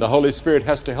 and the Holy Spirit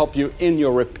has to help you in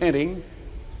your repenting.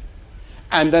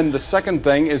 And then the second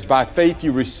thing is, by faith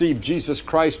you receive Jesus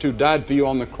Christ, who died for you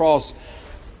on the cross,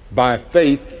 by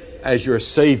faith as your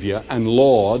Savior and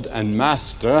Lord and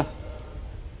Master.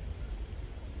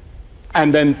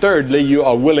 And then thirdly, you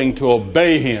are willing to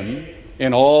obey Him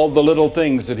in all the little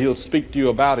things that He'll speak to you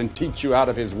about and teach you out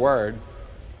of His Word.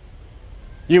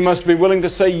 You must be willing to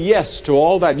say yes to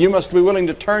all that. You must be willing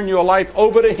to turn your life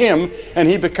over to Him, and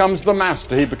He becomes the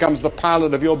master. He becomes the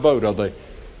pilot of your boat, or the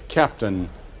captain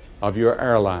of your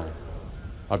airline,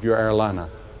 of your airliner.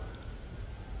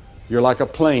 You're like a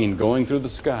plane going through the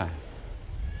sky.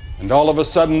 And all of a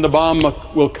sudden the bomb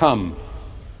will come.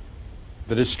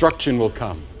 The destruction will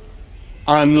come.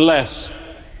 Unless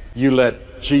you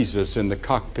let Jesus in the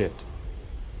cockpit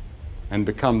and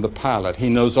become the pilot. He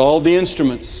knows all the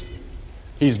instruments.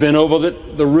 He's been over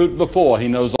the route before. He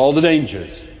knows all the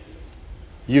dangers.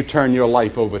 You turn your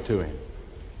life over to Him.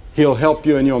 He'll help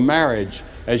you in your marriage,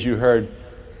 as you heard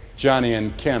Johnny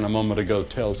and Ken a moment ago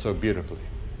tell so beautifully.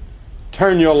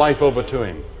 Turn your life over to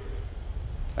Him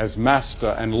as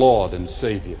Master and Lord and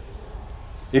Savior.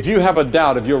 If you have a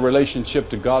doubt of your relationship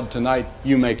to God tonight,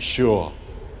 you make sure.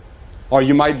 Or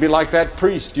you might be like that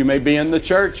priest. You may be in the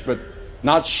church, but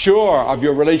not sure of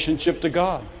your relationship to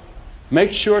God.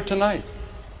 Make sure tonight.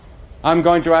 I'm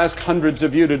going to ask hundreds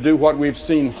of you to do what we've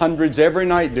seen hundreds every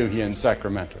night do here in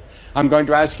Sacramento. I'm going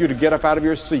to ask you to get up out of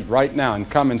your seat right now and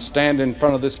come and stand in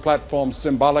front of this platform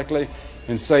symbolically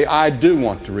and say, I do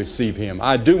want to receive Him.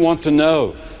 I do want to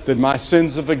know that my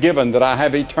sins are forgiven, that I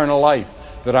have eternal life,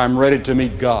 that I'm ready to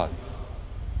meet God.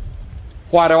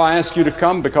 Why do I ask you to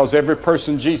come? Because every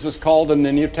person Jesus called in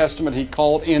the New Testament, He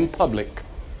called in public.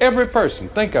 Every person,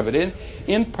 think of it,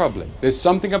 in public. There's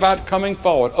something about coming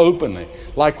forward openly.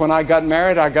 Like when I got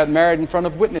married in front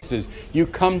of witnesses. You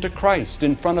come to Christ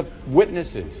in front of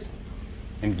witnesses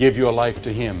and give your life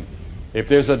to Him. If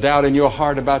there's a doubt in your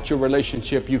heart about your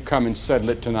relationship, you come and settle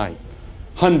it tonight.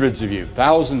 Hundreds of you,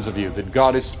 thousands of you that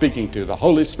God is speaking to, the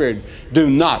Holy Spirit. Do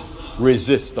not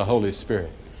resist the Holy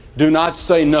Spirit. Do not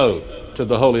say no to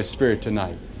the Holy Spirit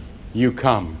tonight. You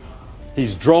come.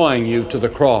 He's drawing you to the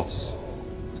cross.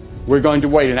 We're going to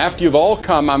wait, and after you've all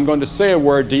come, I'm going to say a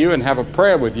word to you and have a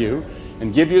prayer with you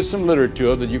and give you some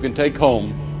literature that you can take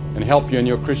home and help you in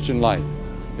your Christian life.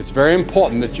 It's very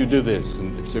important that you do this,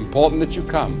 and it's important that you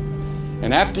come.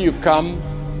 And after you've come,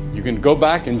 you can go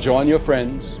back and join your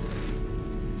friends,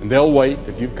 and they'll wait.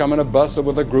 If you've come in a bus or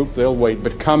with a group, they'll wait.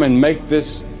 But come and make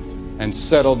this and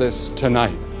settle this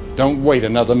tonight. Don't wait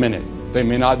another minute. There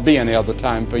may not be any other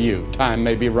time for you. Time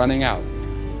may be running out.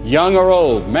 Young or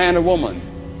old, man or woman,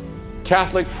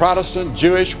 Catholic, Protestant,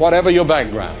 Jewish, whatever your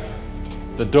background,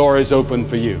 the door is open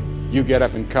for you. You get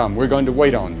up and come. We're going to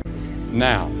wait on you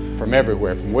now, from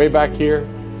everywhere, from way back here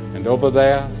and over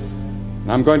there.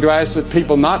 And I'm going to ask that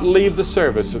people not leave the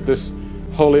service at this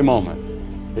holy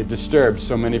moment. It disturbs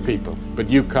so many people. But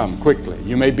you come quickly.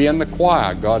 You may be in the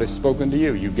choir. God has spoken to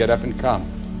you. You get up and come.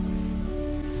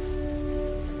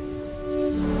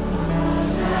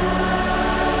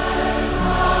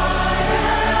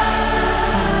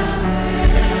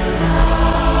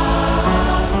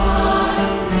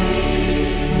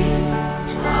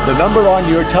 The number on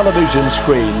your television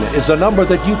screen is a number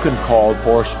that you can call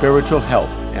for spiritual help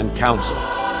and counsel.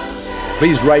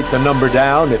 Please write the number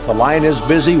down. If the line is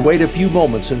busy, wait a few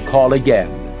moments and call again.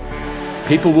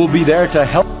 People will be there to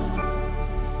help.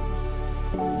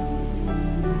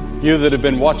 You that have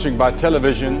been watching by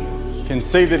television can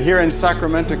see that here in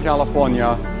Sacramento,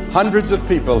 California, hundreds of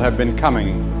people have been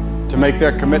coming to make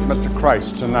their commitment to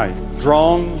Christ tonight,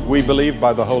 drawn, we believe,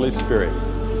 by the Holy Spirit.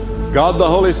 God the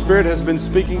Holy Spirit has been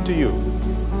speaking to you.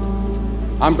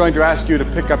 I'm going to ask you to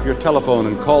pick up your telephone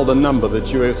and call the number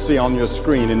that you see on your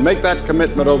screen and make that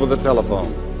commitment over the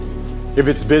telephone. If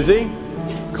it's busy,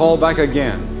 call back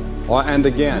again and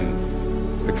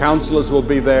again. The counselors will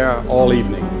be there all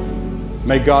evening.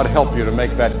 May God help you to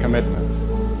make that commitment.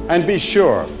 And be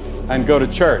sure and go to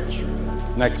church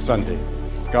next Sunday.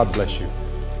 God bless you.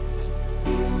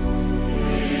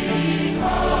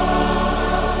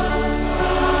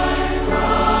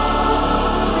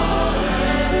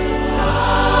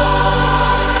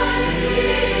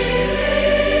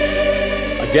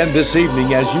 Again this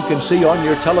evening, as you can see on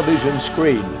your television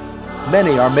screen,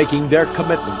 many are making their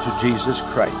commitment to Jesus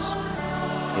Christ.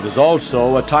 It is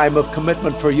also a time of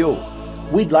commitment for you.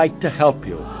 We'd like to help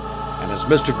you. And as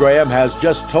Mr. Graham has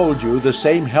just told you, the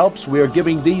same helps we are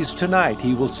giving these tonight,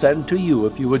 he will send to you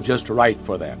if you would just write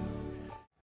for them.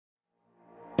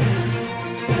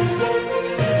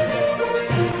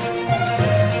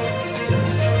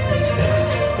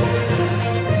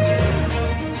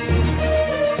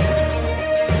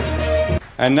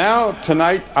 And now,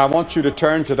 tonight, I want you to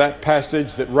turn to that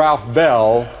passage that Ralph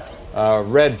Bell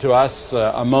read to us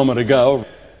a moment ago.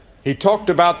 He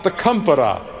talked about the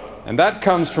Comforter, and that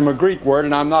comes from a Greek word,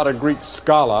 and I'm not a Greek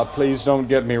scholar. Please don't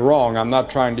get me wrong. I'm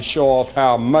not trying to show off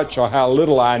how much or how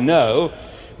little I know,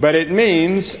 but it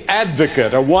means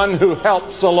advocate, or one who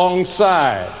helps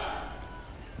alongside.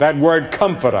 That word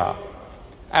Comforter.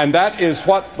 And that is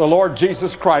what the Lord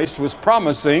Jesus Christ was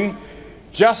promising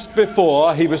just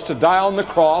before he was to die on the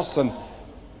cross and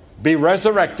be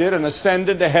resurrected and ascend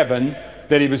into heaven,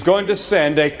 that he was going to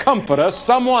send a comforter,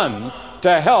 someone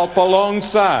to help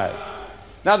alongside.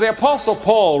 Now the Apostle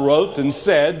Paul wrote and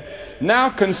said, "Now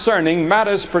concerning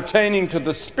matters pertaining to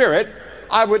the Spirit,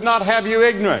 I would not have you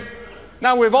ignorant."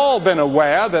 Now we've all been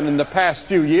aware that in the past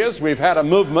few years we've had a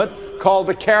movement called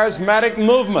the Charismatic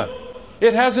Movement.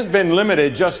 It hasn't been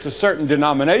limited just to certain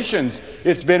denominations.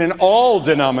 It's been in all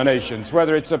denominations,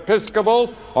 whether it's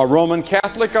Episcopal or Roman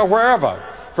Catholic or wherever.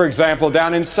 For example,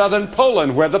 down in southern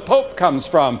Poland, where the Pope comes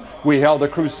from, we held a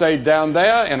crusade down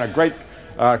there in a great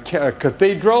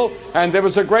cathedral, and there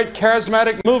was a great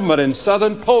charismatic movement in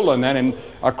southern Poland and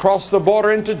across the border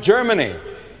into Germany.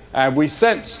 And we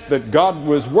sensed that God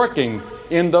was working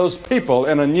in those people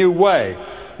in a new way.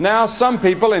 Now, some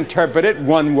people interpret it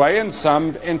one way and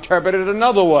some interpret it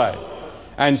another way.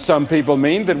 And some people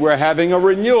mean that we're having a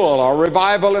renewal or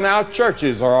revival in our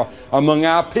churches or among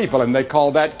our people, and they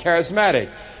call that charismatic.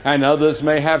 And others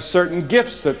may have certain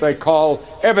gifts that they call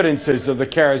evidences of the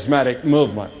charismatic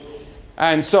movement,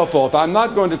 and so forth. I'm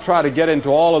not going to try to get into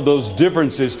all of those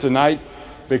differences tonight,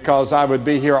 because I would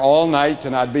be here all night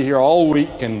and I'd be here all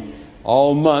week and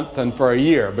all month and for a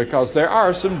year, because there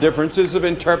are some differences of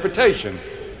interpretation.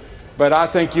 But I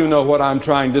think you know what I'm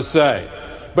trying to say.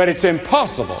 But it's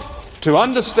impossible to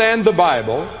understand the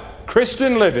Bible,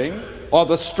 Christian living, or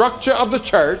the structure of the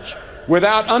church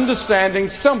without understanding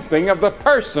something of the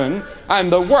person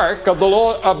and the work of the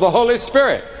Lord, of the Holy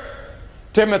Spirit.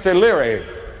 Timothy Leary,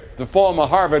 the former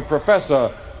Harvard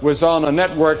professor, was on a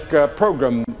network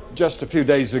program just a few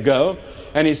days ago,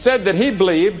 and he said that he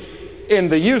believed in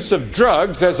the use of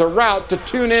drugs as a route to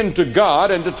tune into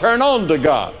God and to turn on to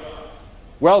God.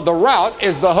 Well, the route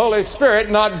is the Holy Spirit,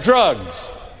 not drugs.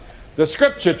 The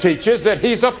Scripture teaches that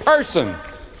He's a person.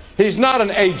 He's not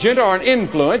an agent or an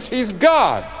influence. He's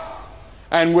God.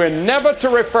 And we're never to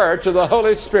refer to the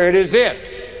Holy Spirit as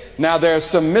it. Now, there are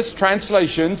some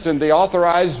mistranslations in the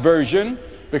Authorized Version,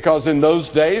 because in those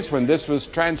days when this was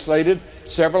translated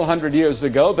several hundred years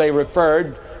ago, they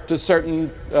referred to certain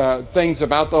things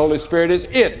about the Holy Spirit as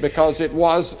it, because it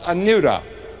was a neuter.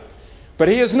 But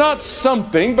He is not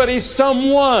something, but He's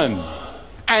someone.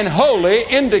 And holy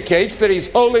indicates that He's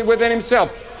holy within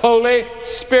Himself. Holy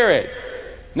Spirit.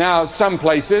 Now, some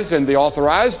places in the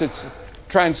Authorized, it's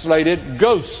translated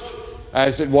ghost.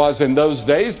 As it was in those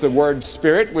days, the word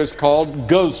spirit was called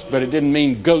ghost, but it didn't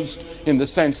mean ghost in the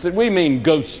sense that we mean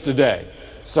ghost today.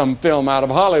 Some film out of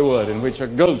Hollywood in which a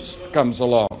ghost comes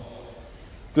along.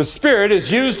 The Spirit is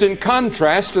used in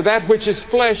contrast to that which is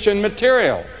flesh and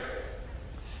material.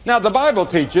 Now, the Bible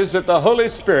teaches that the Holy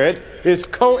Spirit is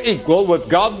co-equal with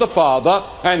God the Father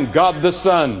and God the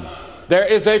Son. There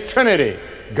is a Trinity.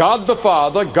 God the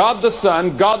Father, God the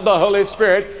Son, God the Holy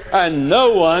Spirit, and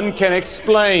no one can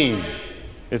explain.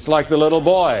 It's like the little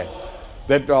boy,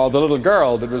 or the little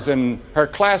girl that was in her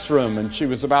classroom, and she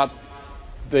was about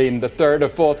in the 3rd or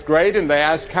 4th grade, and they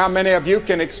asked, how many of you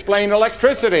can explain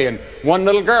electricity? And one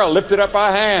little girl lifted up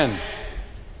her hand.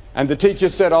 And the teacher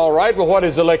said, all right, well, what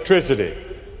is electricity?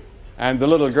 And the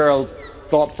little girl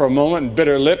thought for a moment and bit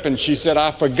her lip, and she said,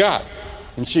 I forgot.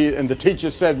 And the teacher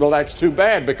said, well, that's too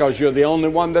bad, because you're the only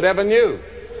one that ever knew.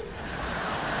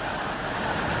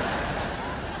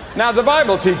 Now, the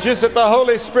Bible teaches that the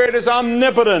Holy Spirit is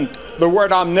omnipotent. The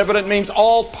word omnipotent means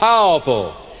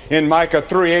all-powerful. In Micah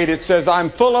 3:8 it says, I'm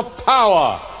full of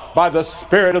power by the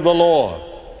Spirit of the Lord.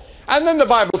 And then the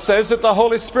Bible says that the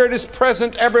Holy Spirit is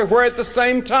present everywhere at the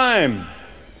same time.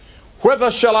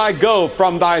 Whither shall I go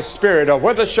from thy Spirit, or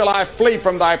whither shall I flee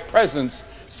from thy presence,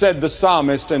 said the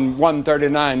psalmist in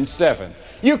 139:7.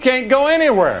 You can't go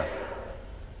anywhere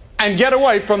and get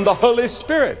away from the Holy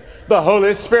Spirit. The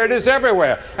Holy Spirit is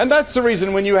everywhere. And that's the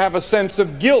reason when you have a sense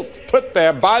of guilt put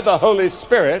there by the Holy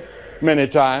Spirit many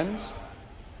times,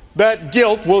 that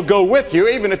guilt will go with you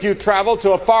even if you travel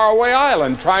to a faraway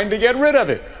island trying to get rid of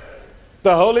it.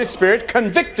 The Holy Spirit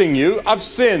convicting you of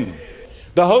sin.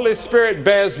 The Holy Spirit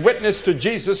bears witness to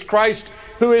Jesus Christ,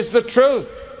 who is the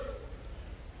truth.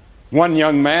 One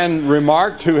young man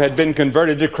remarked, who had been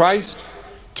converted to Christ,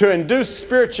 to induce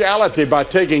spirituality by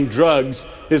taking drugs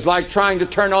is like trying to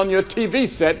turn on your TV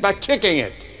set by kicking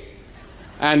it.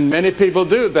 And many people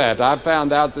do that. I've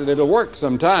found out that it'll work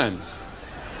sometimes.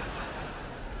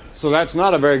 So that's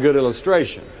not a very good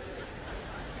illustration.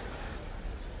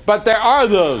 But there are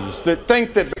those that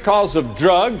think that because of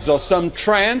drugs or some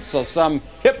trance or some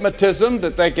hypnotism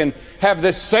that they can have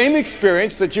this same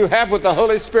experience that you have with the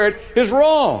Holy Spirit is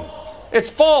wrong. It's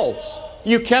false.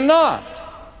 You cannot.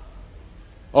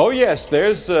 Oh yes,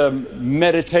 there's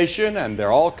meditation, and there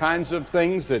are all kinds of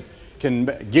things that can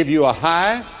give you a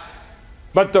high.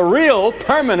 But the real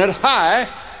permanent high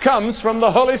comes from the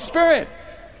Holy Spirit.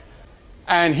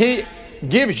 And He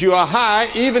gives you a high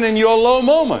even in your low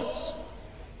moments.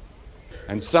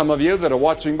 And some of you that are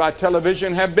watching by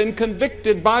television have been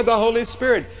convicted by the Holy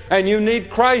Spirit, and you need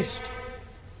Christ.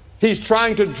 He's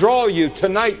trying to draw you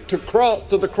tonight to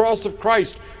the cross of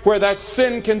Christ, where that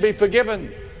sin can be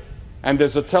forgiven. And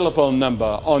there's a telephone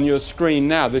number on your screen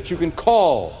now that you can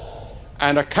call,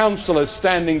 and a counselor is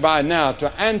standing by now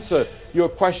to answer your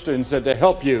questions and to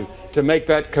help you to make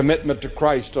that commitment to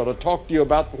Christ, or to talk to you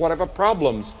about whatever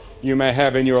problems you may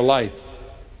have in your life.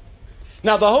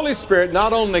 Now, the Holy Spirit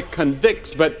not only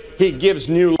convicts, but He gives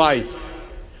new life.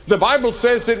 The Bible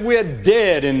says that we're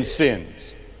dead in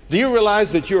sins. Do you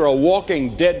realize that you're a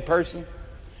walking dead person?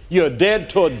 You're dead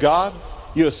toward God.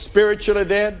 You're spiritually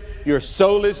dead. Your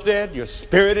soul is dead. Your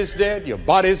spirit is dead. Your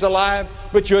body is alive,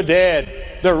 but you're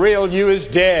dead. The real you is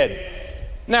dead.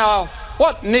 Now,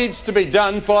 what needs to be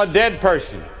done for a dead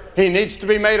person? He needs to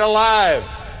be made alive.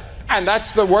 And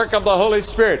that's the work of the Holy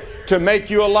Spirit, to make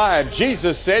you alive.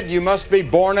 Jesus said you must be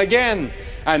born again.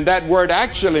 And that word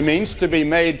actually means to be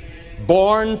made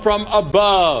born from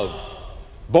above.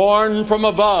 Born from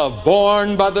above.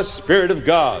 Born by the Spirit of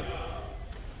God.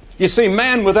 You see,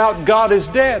 man without God is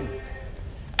dead.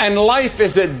 And life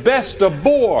is at best a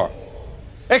bore.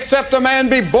 Except a man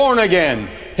be born again,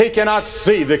 he cannot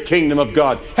see the kingdom of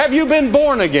God. Have you been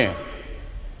born again?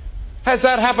 Has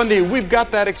that happened to you? We've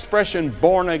got that expression,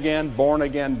 born again, born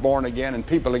again, born again, and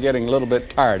people are getting a little bit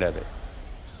tired of it.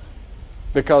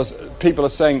 Because people are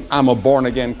saying, I'm a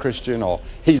born-again Christian, or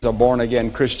he's a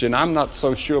born-again Christian. I'm not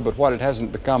so sure, but what it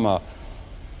hasn't become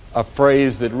a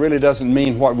phrase that really doesn't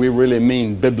mean what we really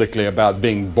mean biblically about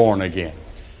being born again.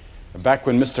 Back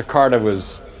when Mr. Carter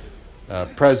was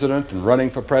president and running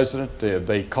for president,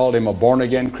 they called him a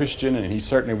born-again Christian, and he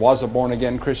certainly was a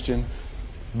born-again Christian.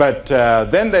 But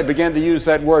then they began to use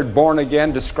that word born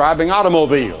again describing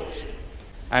automobiles.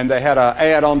 And they had an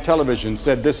ad on television that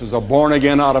said, this is a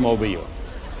born-again automobile.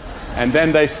 And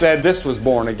then they said this was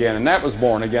born again and that was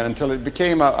born again, until it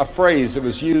became a phrase that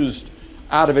was used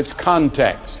out of its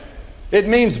context. It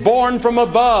means born from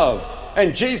above.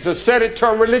 And Jesus said it to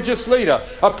a religious leader,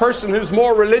 a person who's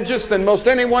more religious than most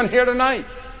anyone here tonight,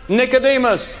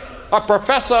 Nicodemus, a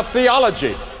professor of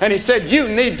theology. And he said, you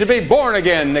need to be born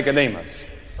again, Nicodemus.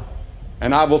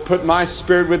 And I will put my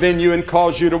spirit within you and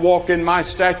cause you to walk in my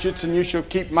statutes, and you shall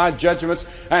keep my judgments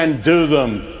and do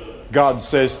them, God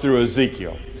says through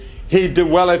Ezekiel. He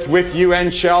dwelleth with you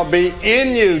and shall be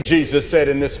in you, Jesus said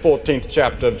in this 14th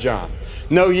chapter of John.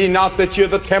 Know ye not that you're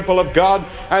the temple of God,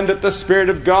 and that the Spirit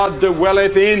of God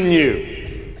dwelleth in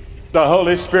you? The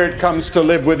Holy Spirit comes to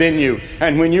live within you.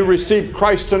 And when you receive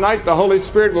Christ tonight, the Holy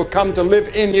Spirit will come to live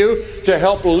in you, to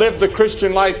help live the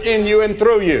Christian life in you and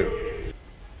through you.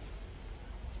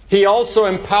 He also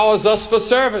empowers us for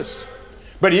service.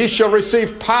 But ye shall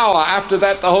receive power. After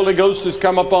that, the Holy Ghost has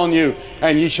come upon you,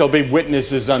 and ye shall be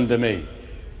witnesses unto me.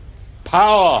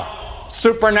 Power,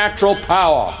 supernatural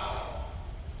power.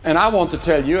 And I want to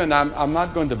tell you, and I'm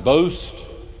not going to boast,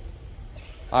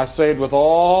 I say it with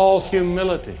all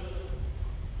humility.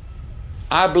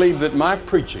 I believe that my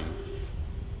preaching,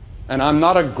 and I'm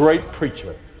not a great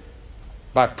preacher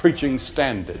by preaching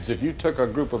standards. If you took a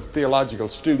group of theological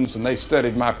students and they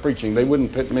studied my preaching, they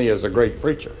wouldn't put me as a great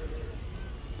preacher.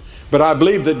 But I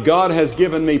believe that God has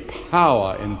given me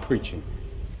power in preaching.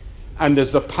 And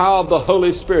there's the power of the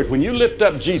Holy Spirit. When you lift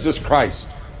up Jesus Christ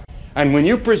and when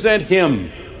you present Him,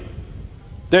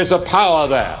 there's a power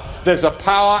there. There's a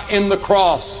power in the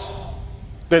cross.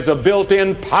 There's a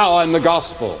built-in power in the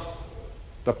gospel.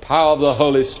 The power of the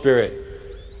Holy Spirit.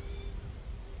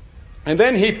 And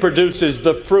then He produces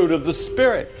the fruit of the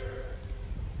Spirit.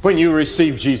 When you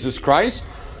receive Jesus Christ,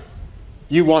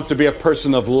 you want to be a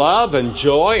person of love and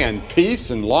joy and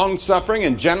peace and long-suffering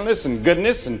and gentleness and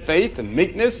goodness and faith and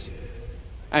meekness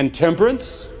and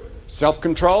temperance,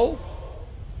 self-control.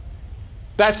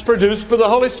 That's produced by the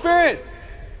Holy Spirit.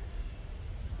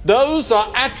 Those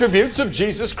are attributes of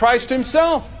Jesus Christ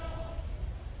Himself.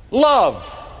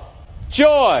 Love,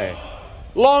 joy,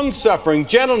 long-suffering,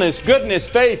 gentleness, goodness,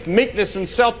 faith, meekness, and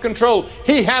self-control.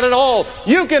 He had it all.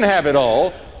 You can have it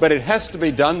all, but it has to be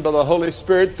done by the Holy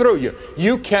Spirit through you.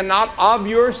 You cannot of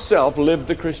yourself live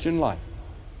the Christian life.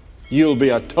 You'll be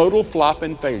a total flop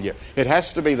and failure. It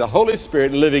has to be the Holy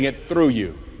Spirit living it through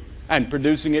you and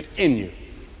producing it in you.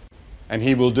 And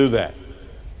He will do that.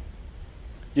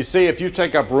 You see, if you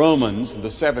take up Romans, the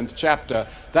 7th chapter,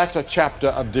 that's a chapter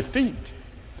of defeat.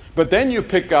 But then you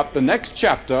pick up the next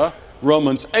chapter,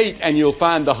 Romans 8, and you'll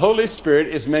find the Holy Spirit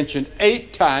is mentioned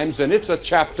 8 times, and it's a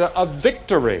chapter of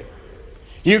victory.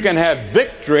 You can have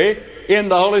victory in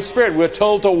the Holy Spirit. We're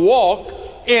told to walk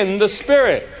in the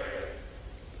Spirit.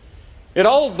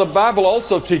 The Bible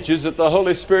also teaches that the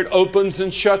Holy Spirit opens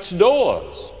and shuts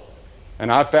doors.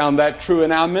 And I found that true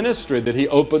in our ministry, that He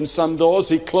opens some doors,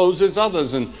 He closes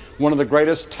others. And one of the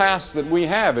greatest tasks that we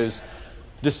have is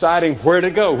deciding where to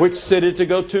go, which city to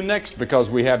go to next, because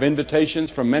we have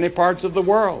invitations from many parts of the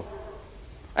world.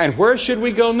 And where should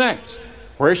we go next?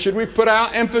 Where should we put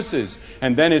our emphasis?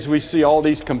 And then as we see all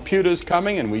these computers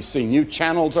coming, and we see new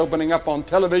channels opening up on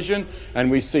television, and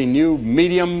we see new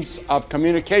mediums of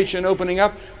communication opening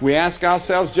up, we ask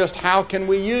ourselves, just how can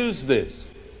we use this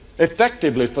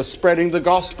effectively for spreading the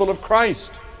gospel of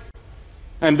Christ?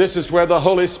 And this is where the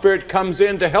Holy Spirit comes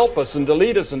in to help us and to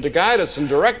lead us and to guide us and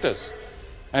direct us.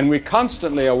 And we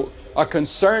constantly are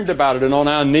concerned about it and on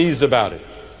our knees about it.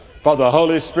 For the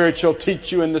Holy Spirit shall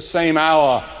teach you in the same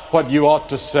hour what you ought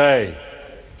to say.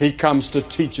 He comes to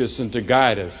teach us and to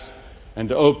guide us and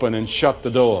to open and shut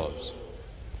the doors.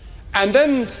 And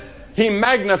then He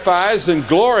magnifies and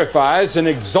glorifies and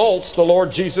exalts the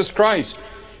Lord Jesus Christ.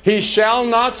 He shall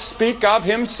not speak of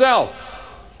Himself.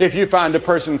 If you find a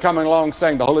person coming along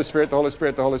saying the Holy Spirit, the Holy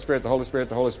Spirit, the Holy Spirit, the Holy Spirit,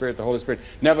 the Holy Spirit, the Holy Spirit,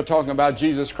 never talking about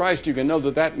Jesus Christ, you can know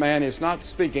that that man is not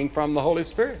speaking from the Holy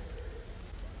Spirit.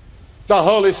 The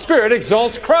Holy Spirit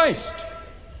exalts Christ.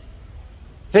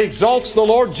 He exalts the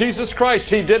Lord Jesus Christ.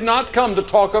 He did not come to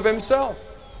talk of Himself.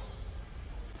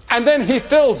 And then He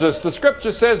fills us. The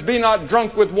Scripture says, be not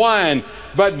drunk with wine,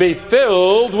 but be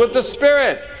filled with the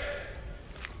Spirit.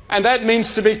 And that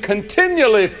means to be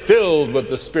continually filled with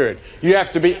the Spirit. You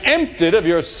have to be emptied of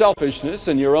your selfishness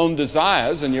and your own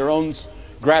desires and your own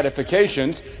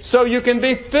gratifications so you can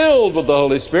be filled with the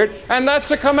Holy Spirit. And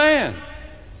that's a command.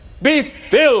 Be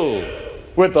filled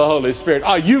with the Holy Spirit.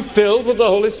 Are you filled with the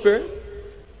Holy Spirit?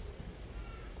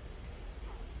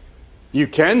 You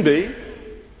can be.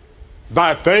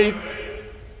 By faith.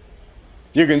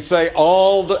 You can say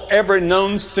every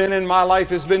known sin in my life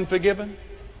has been forgiven.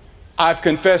 I've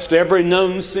confessed every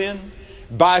known sin.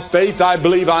 By faith, I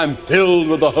believe I'm filled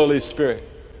with the Holy Spirit.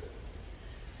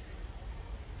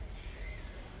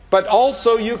 But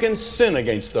also you can sin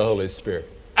against the Holy Spirit.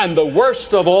 And the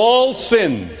worst of all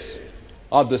sins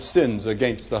are the sins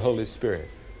against the Holy Spirit.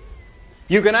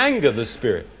 You can anger the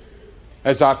Spirit.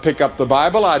 As I pick up the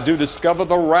Bible, I do discover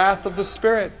the wrath of the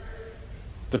Spirit.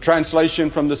 The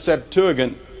translation from the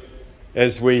Septuagint,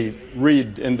 as we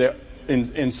read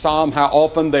in Psalm, how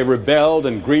often they rebelled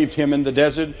and grieved him in the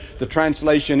desert. The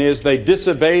translation is, they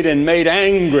disobeyed and made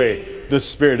angry the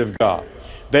Spirit of God.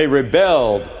 They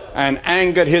rebelled and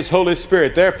angered his Holy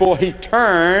Spirit. Therefore, he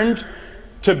turned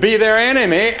to be their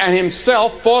enemy and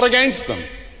himself fought against them.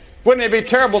 Wouldn't it be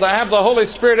terrible to have the Holy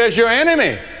Spirit as your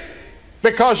enemy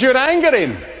because you'd angered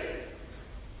him?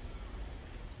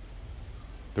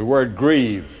 The word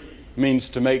grieve means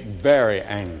to make very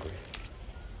angry.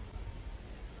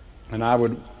 And I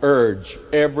would urge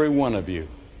every one of you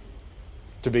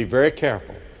to be very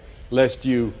careful lest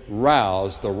you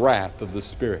rouse the wrath of the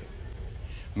Spirit.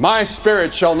 My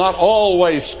spirit shall not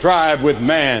always strive with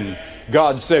man,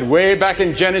 God said way back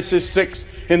in Genesis 6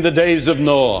 in the days of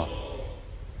Noah.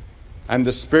 And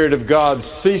the Spirit of God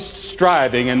ceased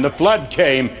striving, and the flood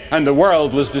came, and the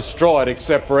world was destroyed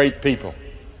except for 8 people.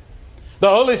 The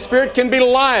Holy Spirit can be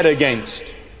lied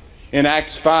against. In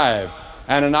Acts 5,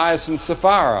 Ananias and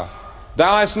Sapphira,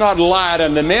 thou hast not lied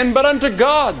unto men, but unto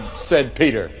God, said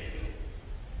Peter.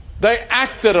 They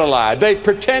acted a lie. They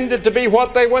pretended to be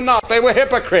what they were not. They were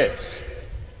hypocrites.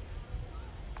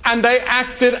 And they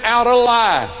acted out a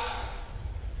lie.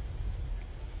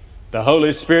 The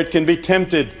Holy Spirit can be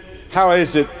tempted. How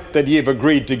is it that ye have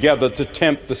agreed together to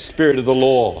tempt the Spirit of the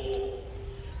Lord?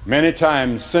 Many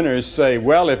times sinners say,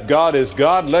 well, if God is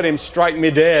God, let him strike me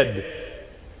dead.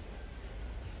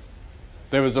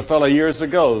 There was a fellow years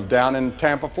ago down in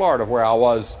Tampa, Florida, where I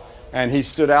was, and he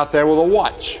stood out there with a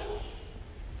watch.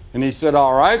 And he said,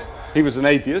 all right, he was an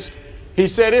atheist. He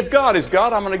said, if God is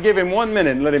God, I'm going to give him 1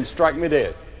 minute and let him strike me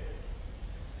dead.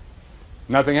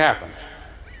 Nothing happened.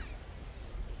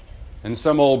 And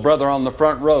some old brother on the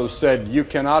front row said, you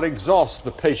cannot exhaust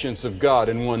the patience of God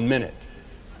in 1 minute.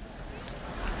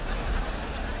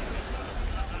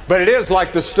 But it is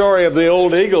like the story of the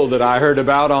old eagle that I heard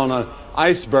about on an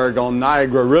iceberg on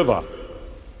Niagara River.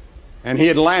 And he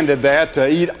had landed there to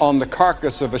eat on the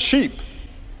carcass of a sheep.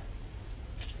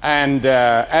 And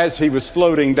as he was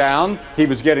floating down, he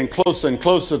was getting closer and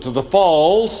closer to the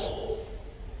falls.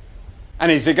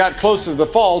 And as he got closer to the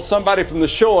falls, somebody from the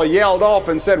shore yelled off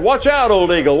and said, watch out,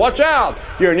 old eagle, watch out.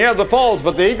 You're near the falls.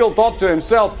 But the eagle thought to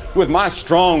himself, with my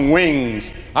strong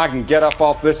wings, I can get up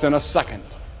off this in a second.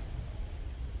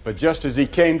 But just as he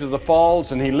came to the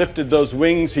falls and he lifted those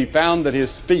wings, he found that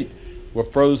his feet were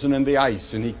frozen in the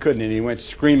ice and he couldn't, and he went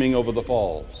screaming over the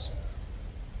falls.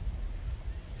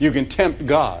 You can tempt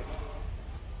God.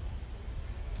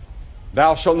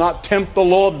 Thou shalt not tempt the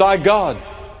Lord thy God.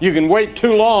 You can wait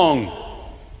too long.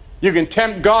 You can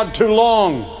tempt God too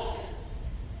long.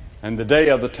 And the day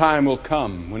of the time will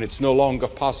come when it's no longer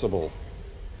possible.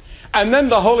 And then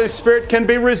the Holy Spirit can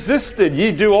be resisted.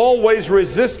 Ye do always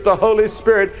resist the Holy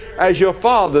Spirit, as your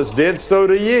fathers did, so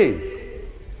do ye.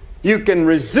 You can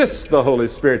resist the Holy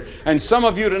Spirit. And some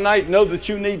of you tonight know that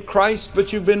you need Christ,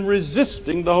 but you've been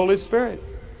resisting the Holy Spirit.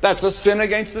 That's a sin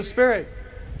against the Spirit.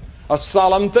 A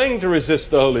solemn thing to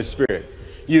resist the Holy Spirit.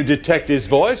 You detect his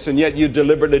voice, and yet you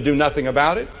deliberately do nothing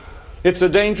about it. It's a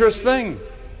dangerous thing.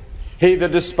 He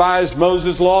that despised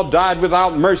Moses' law died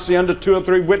without mercy unto 2 or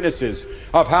 3 witnesses.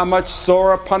 Of how much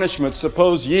sorer punishment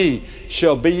suppose ye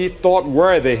shall be thought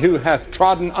worthy, who hath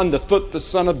trodden under foot the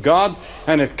Son of God,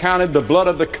 and hath counted the blood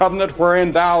of the covenant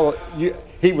wherein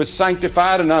he was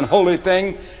sanctified an unholy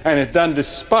thing, and hath done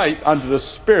despite unto the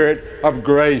Spirit of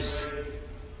grace.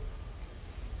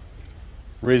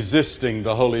 Resisting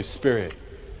the Holy Spirit.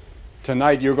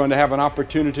 Tonight you're going to have an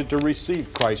opportunity to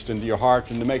receive Christ into your heart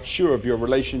and to make sure of your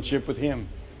relationship with him.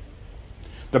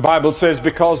 The Bible says,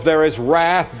 because there is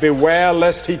wrath, beware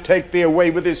lest he take thee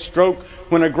away with his stroke,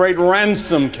 when a great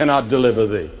ransom cannot deliver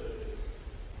thee.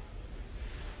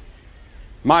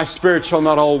 My spirit shall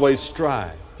not always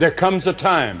strive. There comes a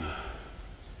time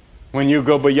When you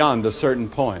go beyond a certain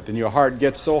point and your heart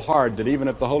gets so hard that even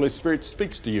if the Holy Spirit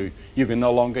speaks to you, you can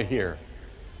no longer hear.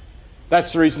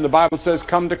 That's the reason the Bible says,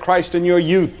 come to Christ in your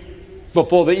youth,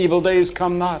 before the evil days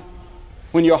come not.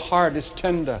 When your heart is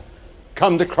tender,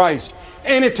 come to Christ.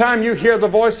 Anytime you hear the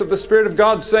voice of the Spirit of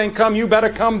God saying, come, you better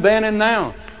come then and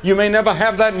now. You may never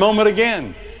have that moment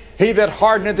again. He that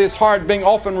hardeneth his heart, being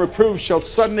often reproved, shall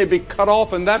suddenly be cut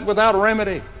off, and that without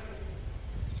remedy.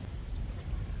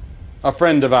 A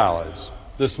friend of ours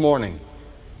this morning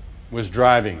was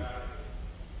driving,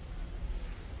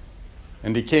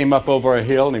 and he came up over a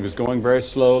hill, and he was going very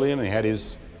slowly, and he had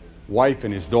his wife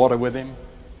and his daughter with him.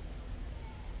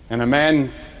 And a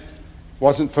man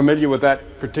wasn't familiar with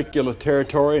that particular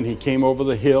territory, and he came over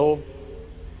the hill,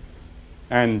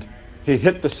 and he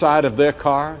hit the side of their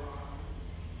car.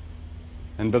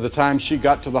 And by the time she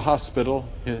got to the hospital,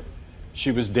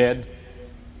 she was dead.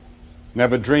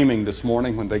 Never dreaming this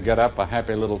morning when they got up, a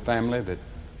happy little family, that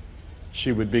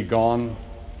she would be gone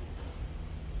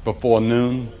before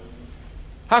noon.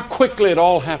 How quickly it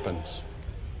all happens.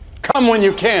 Come when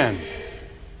you can.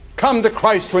 Come to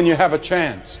Christ when you have a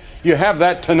chance. You have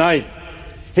that tonight.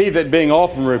 He that being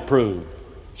often reproved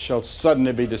shall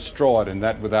suddenly be destroyed, and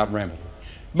that without remedy.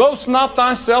 Boast not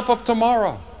thyself of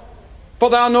tomorrow, for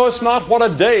thou knowest not what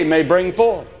a day may bring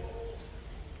forth.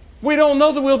 We don't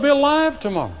know that we'll be alive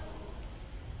tomorrow.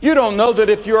 You don't know that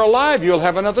if you're alive, you'll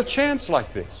have another chance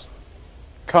like this.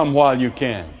 Come while you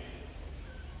can.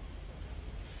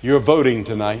 You're voting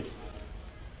tonight.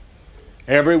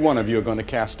 Every one of you are going to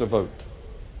cast a vote.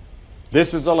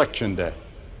 This is election day.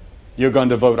 You're going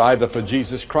to vote either for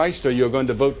Jesus Christ or you're going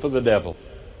to vote for the devil.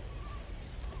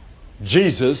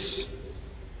 Jesus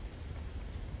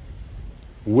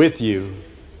with you,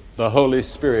 the Holy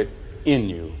Spirit in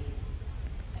you.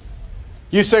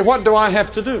 You say, what do I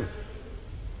have to do?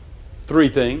 3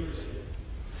 things.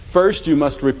 First, you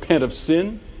must repent of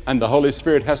sin, and the Holy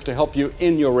Spirit has to help you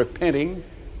in your repenting.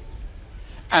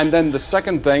 And then the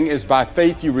second thing is, by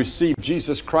faith you receive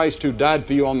Jesus Christ, who died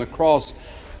for you on the cross,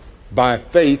 by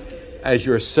faith as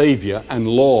your Savior and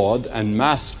Lord and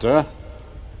Master.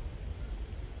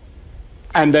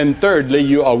 And then thirdly,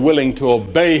 you are willing to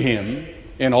obey Him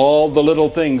in all the little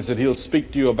things that He'll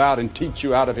speak to you about and teach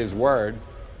you out of His Word.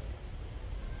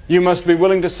 You must be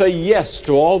willing to say yes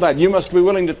to all that. You must be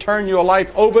willing to turn your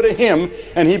life over to Him,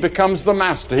 and He becomes the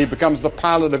master. He becomes the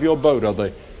pilot of your boat, or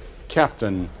the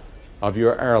captain of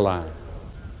your airline,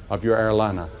 of your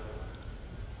airliner.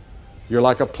 You're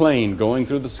like a plane going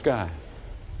through the sky.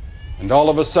 And all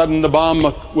of a sudden the bomb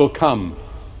will come.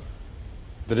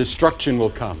 The destruction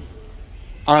will come.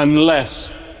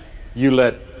 Unless you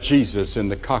let Jesus in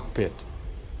the cockpit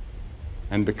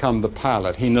and become the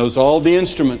pilot. He knows all the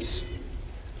instruments.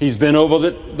 He's been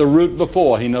over the route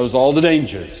before. He knows all the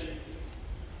dangers.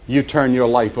 You turn your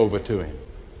life over to Him.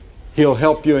 He'll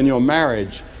help you in your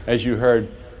marriage, as you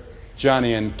heard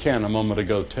Johnny and Ken a moment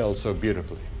ago tell so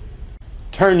beautifully.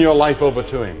 Turn your life over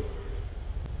to Him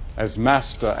as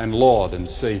Master and Lord and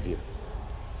Savior.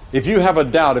 If you have a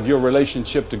doubt of your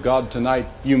relationship to God tonight,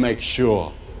 you make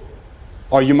sure.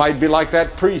 Or you might be like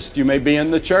that priest. You may be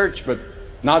in the church, but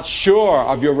not sure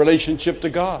of your relationship to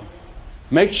God.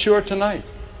 Make sure tonight.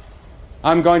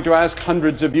 I'm going to ask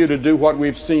hundreds of you to do what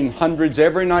we've seen hundreds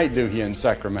every night do here in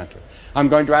Sacramento. I'm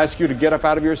going to ask you to get up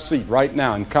out of your seat right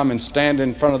now and come and stand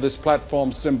in front of this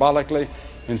platform symbolically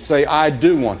and say, I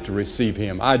do want to receive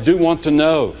Him. I do want to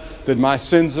know that my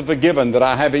sins are forgiven, that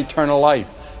I have eternal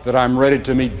life, that I'm ready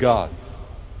to meet God.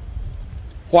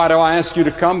 Why do I ask you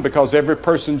to come? Because every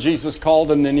person Jesus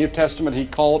called in the New Testament, He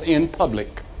called in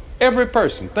public. Every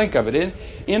person, think of it,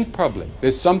 in public.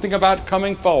 There's something about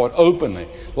coming forward openly.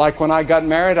 Like when I got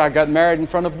married in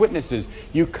front of witnesses.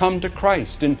 You come to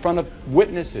Christ in front of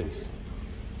witnesses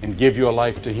and give your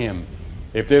life to Him.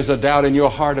 If there's a doubt in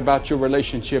your heart about your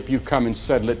relationship, you come and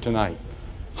settle it tonight.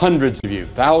 Hundreds of you,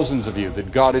 thousands of you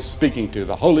that God is speaking to,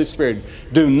 the Holy Spirit,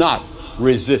 do not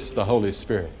resist the Holy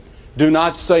Spirit. Do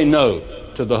not say no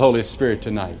to the Holy Spirit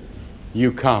tonight.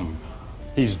 You come.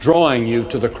 He's drawing you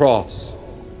to the cross.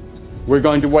 We're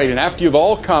going to wait, and after you've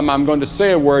all come, I'm going to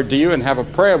say a word to you and have a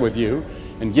prayer with you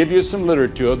and give you some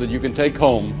literature that you can take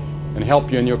home and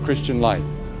help you in your Christian life.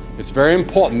 It's very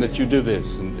important that you do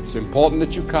this, and it's important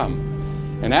that you come.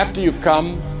 And after you've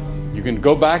come, you can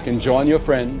go back and join your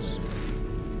friends,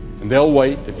 and they'll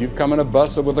wait. If you've come in a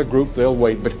bus or with a group, they'll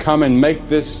wait. But come and make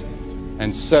this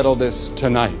and settle this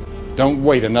tonight. Don't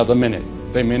wait another minute.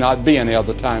 There may not be any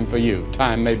other time for you.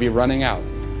 Time may be running out.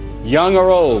 Young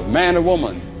or old, man or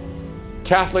woman,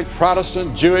 Catholic,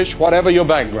 Protestant, Jewish, whatever your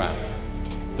background,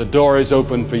 the door is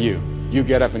open for you. You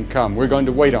get up and come. We're going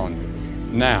to wait on you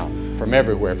now from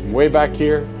everywhere, from way back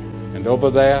here and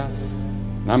over there.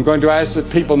 And I'm going to ask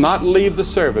that people not leave the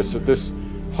service at this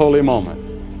holy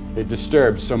moment. It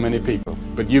disturbs so many people.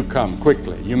 But you come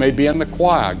quickly. You may be in the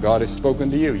choir. God has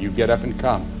spoken to you. You get up and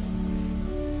come.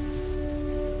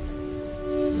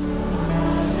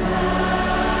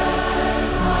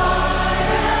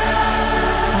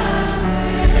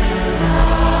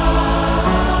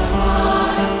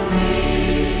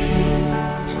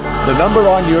 The number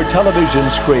on your television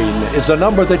screen is a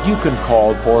number that you can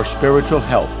call for spiritual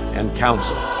help and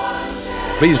counsel.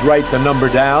 Please write the number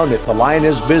down. If the line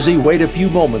is busy, wait a few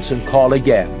moments and call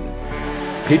again.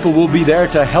 People will be there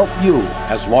to help you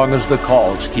as long as the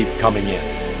calls keep coming in.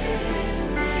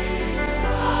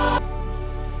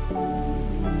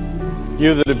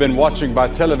 You that have been watching by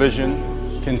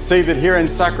television can see that here in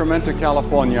Sacramento,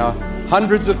 California,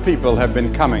 hundreds of people have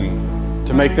been coming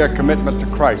to make their commitment to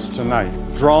Christ tonight,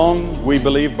 drawn, we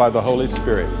believe, by the Holy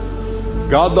Spirit.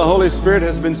 God the Holy Spirit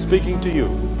has been speaking to you.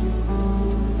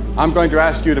 I'm going to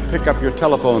ask you to pick up your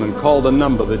telephone and call the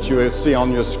number that you see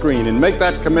on your screen and make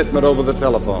that commitment over the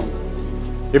telephone.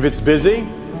 If it's busy,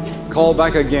 call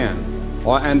back again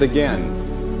and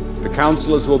again. The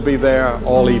counselors will be there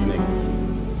all evening.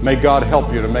 May God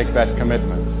help you to make that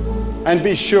commitment. And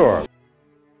be sure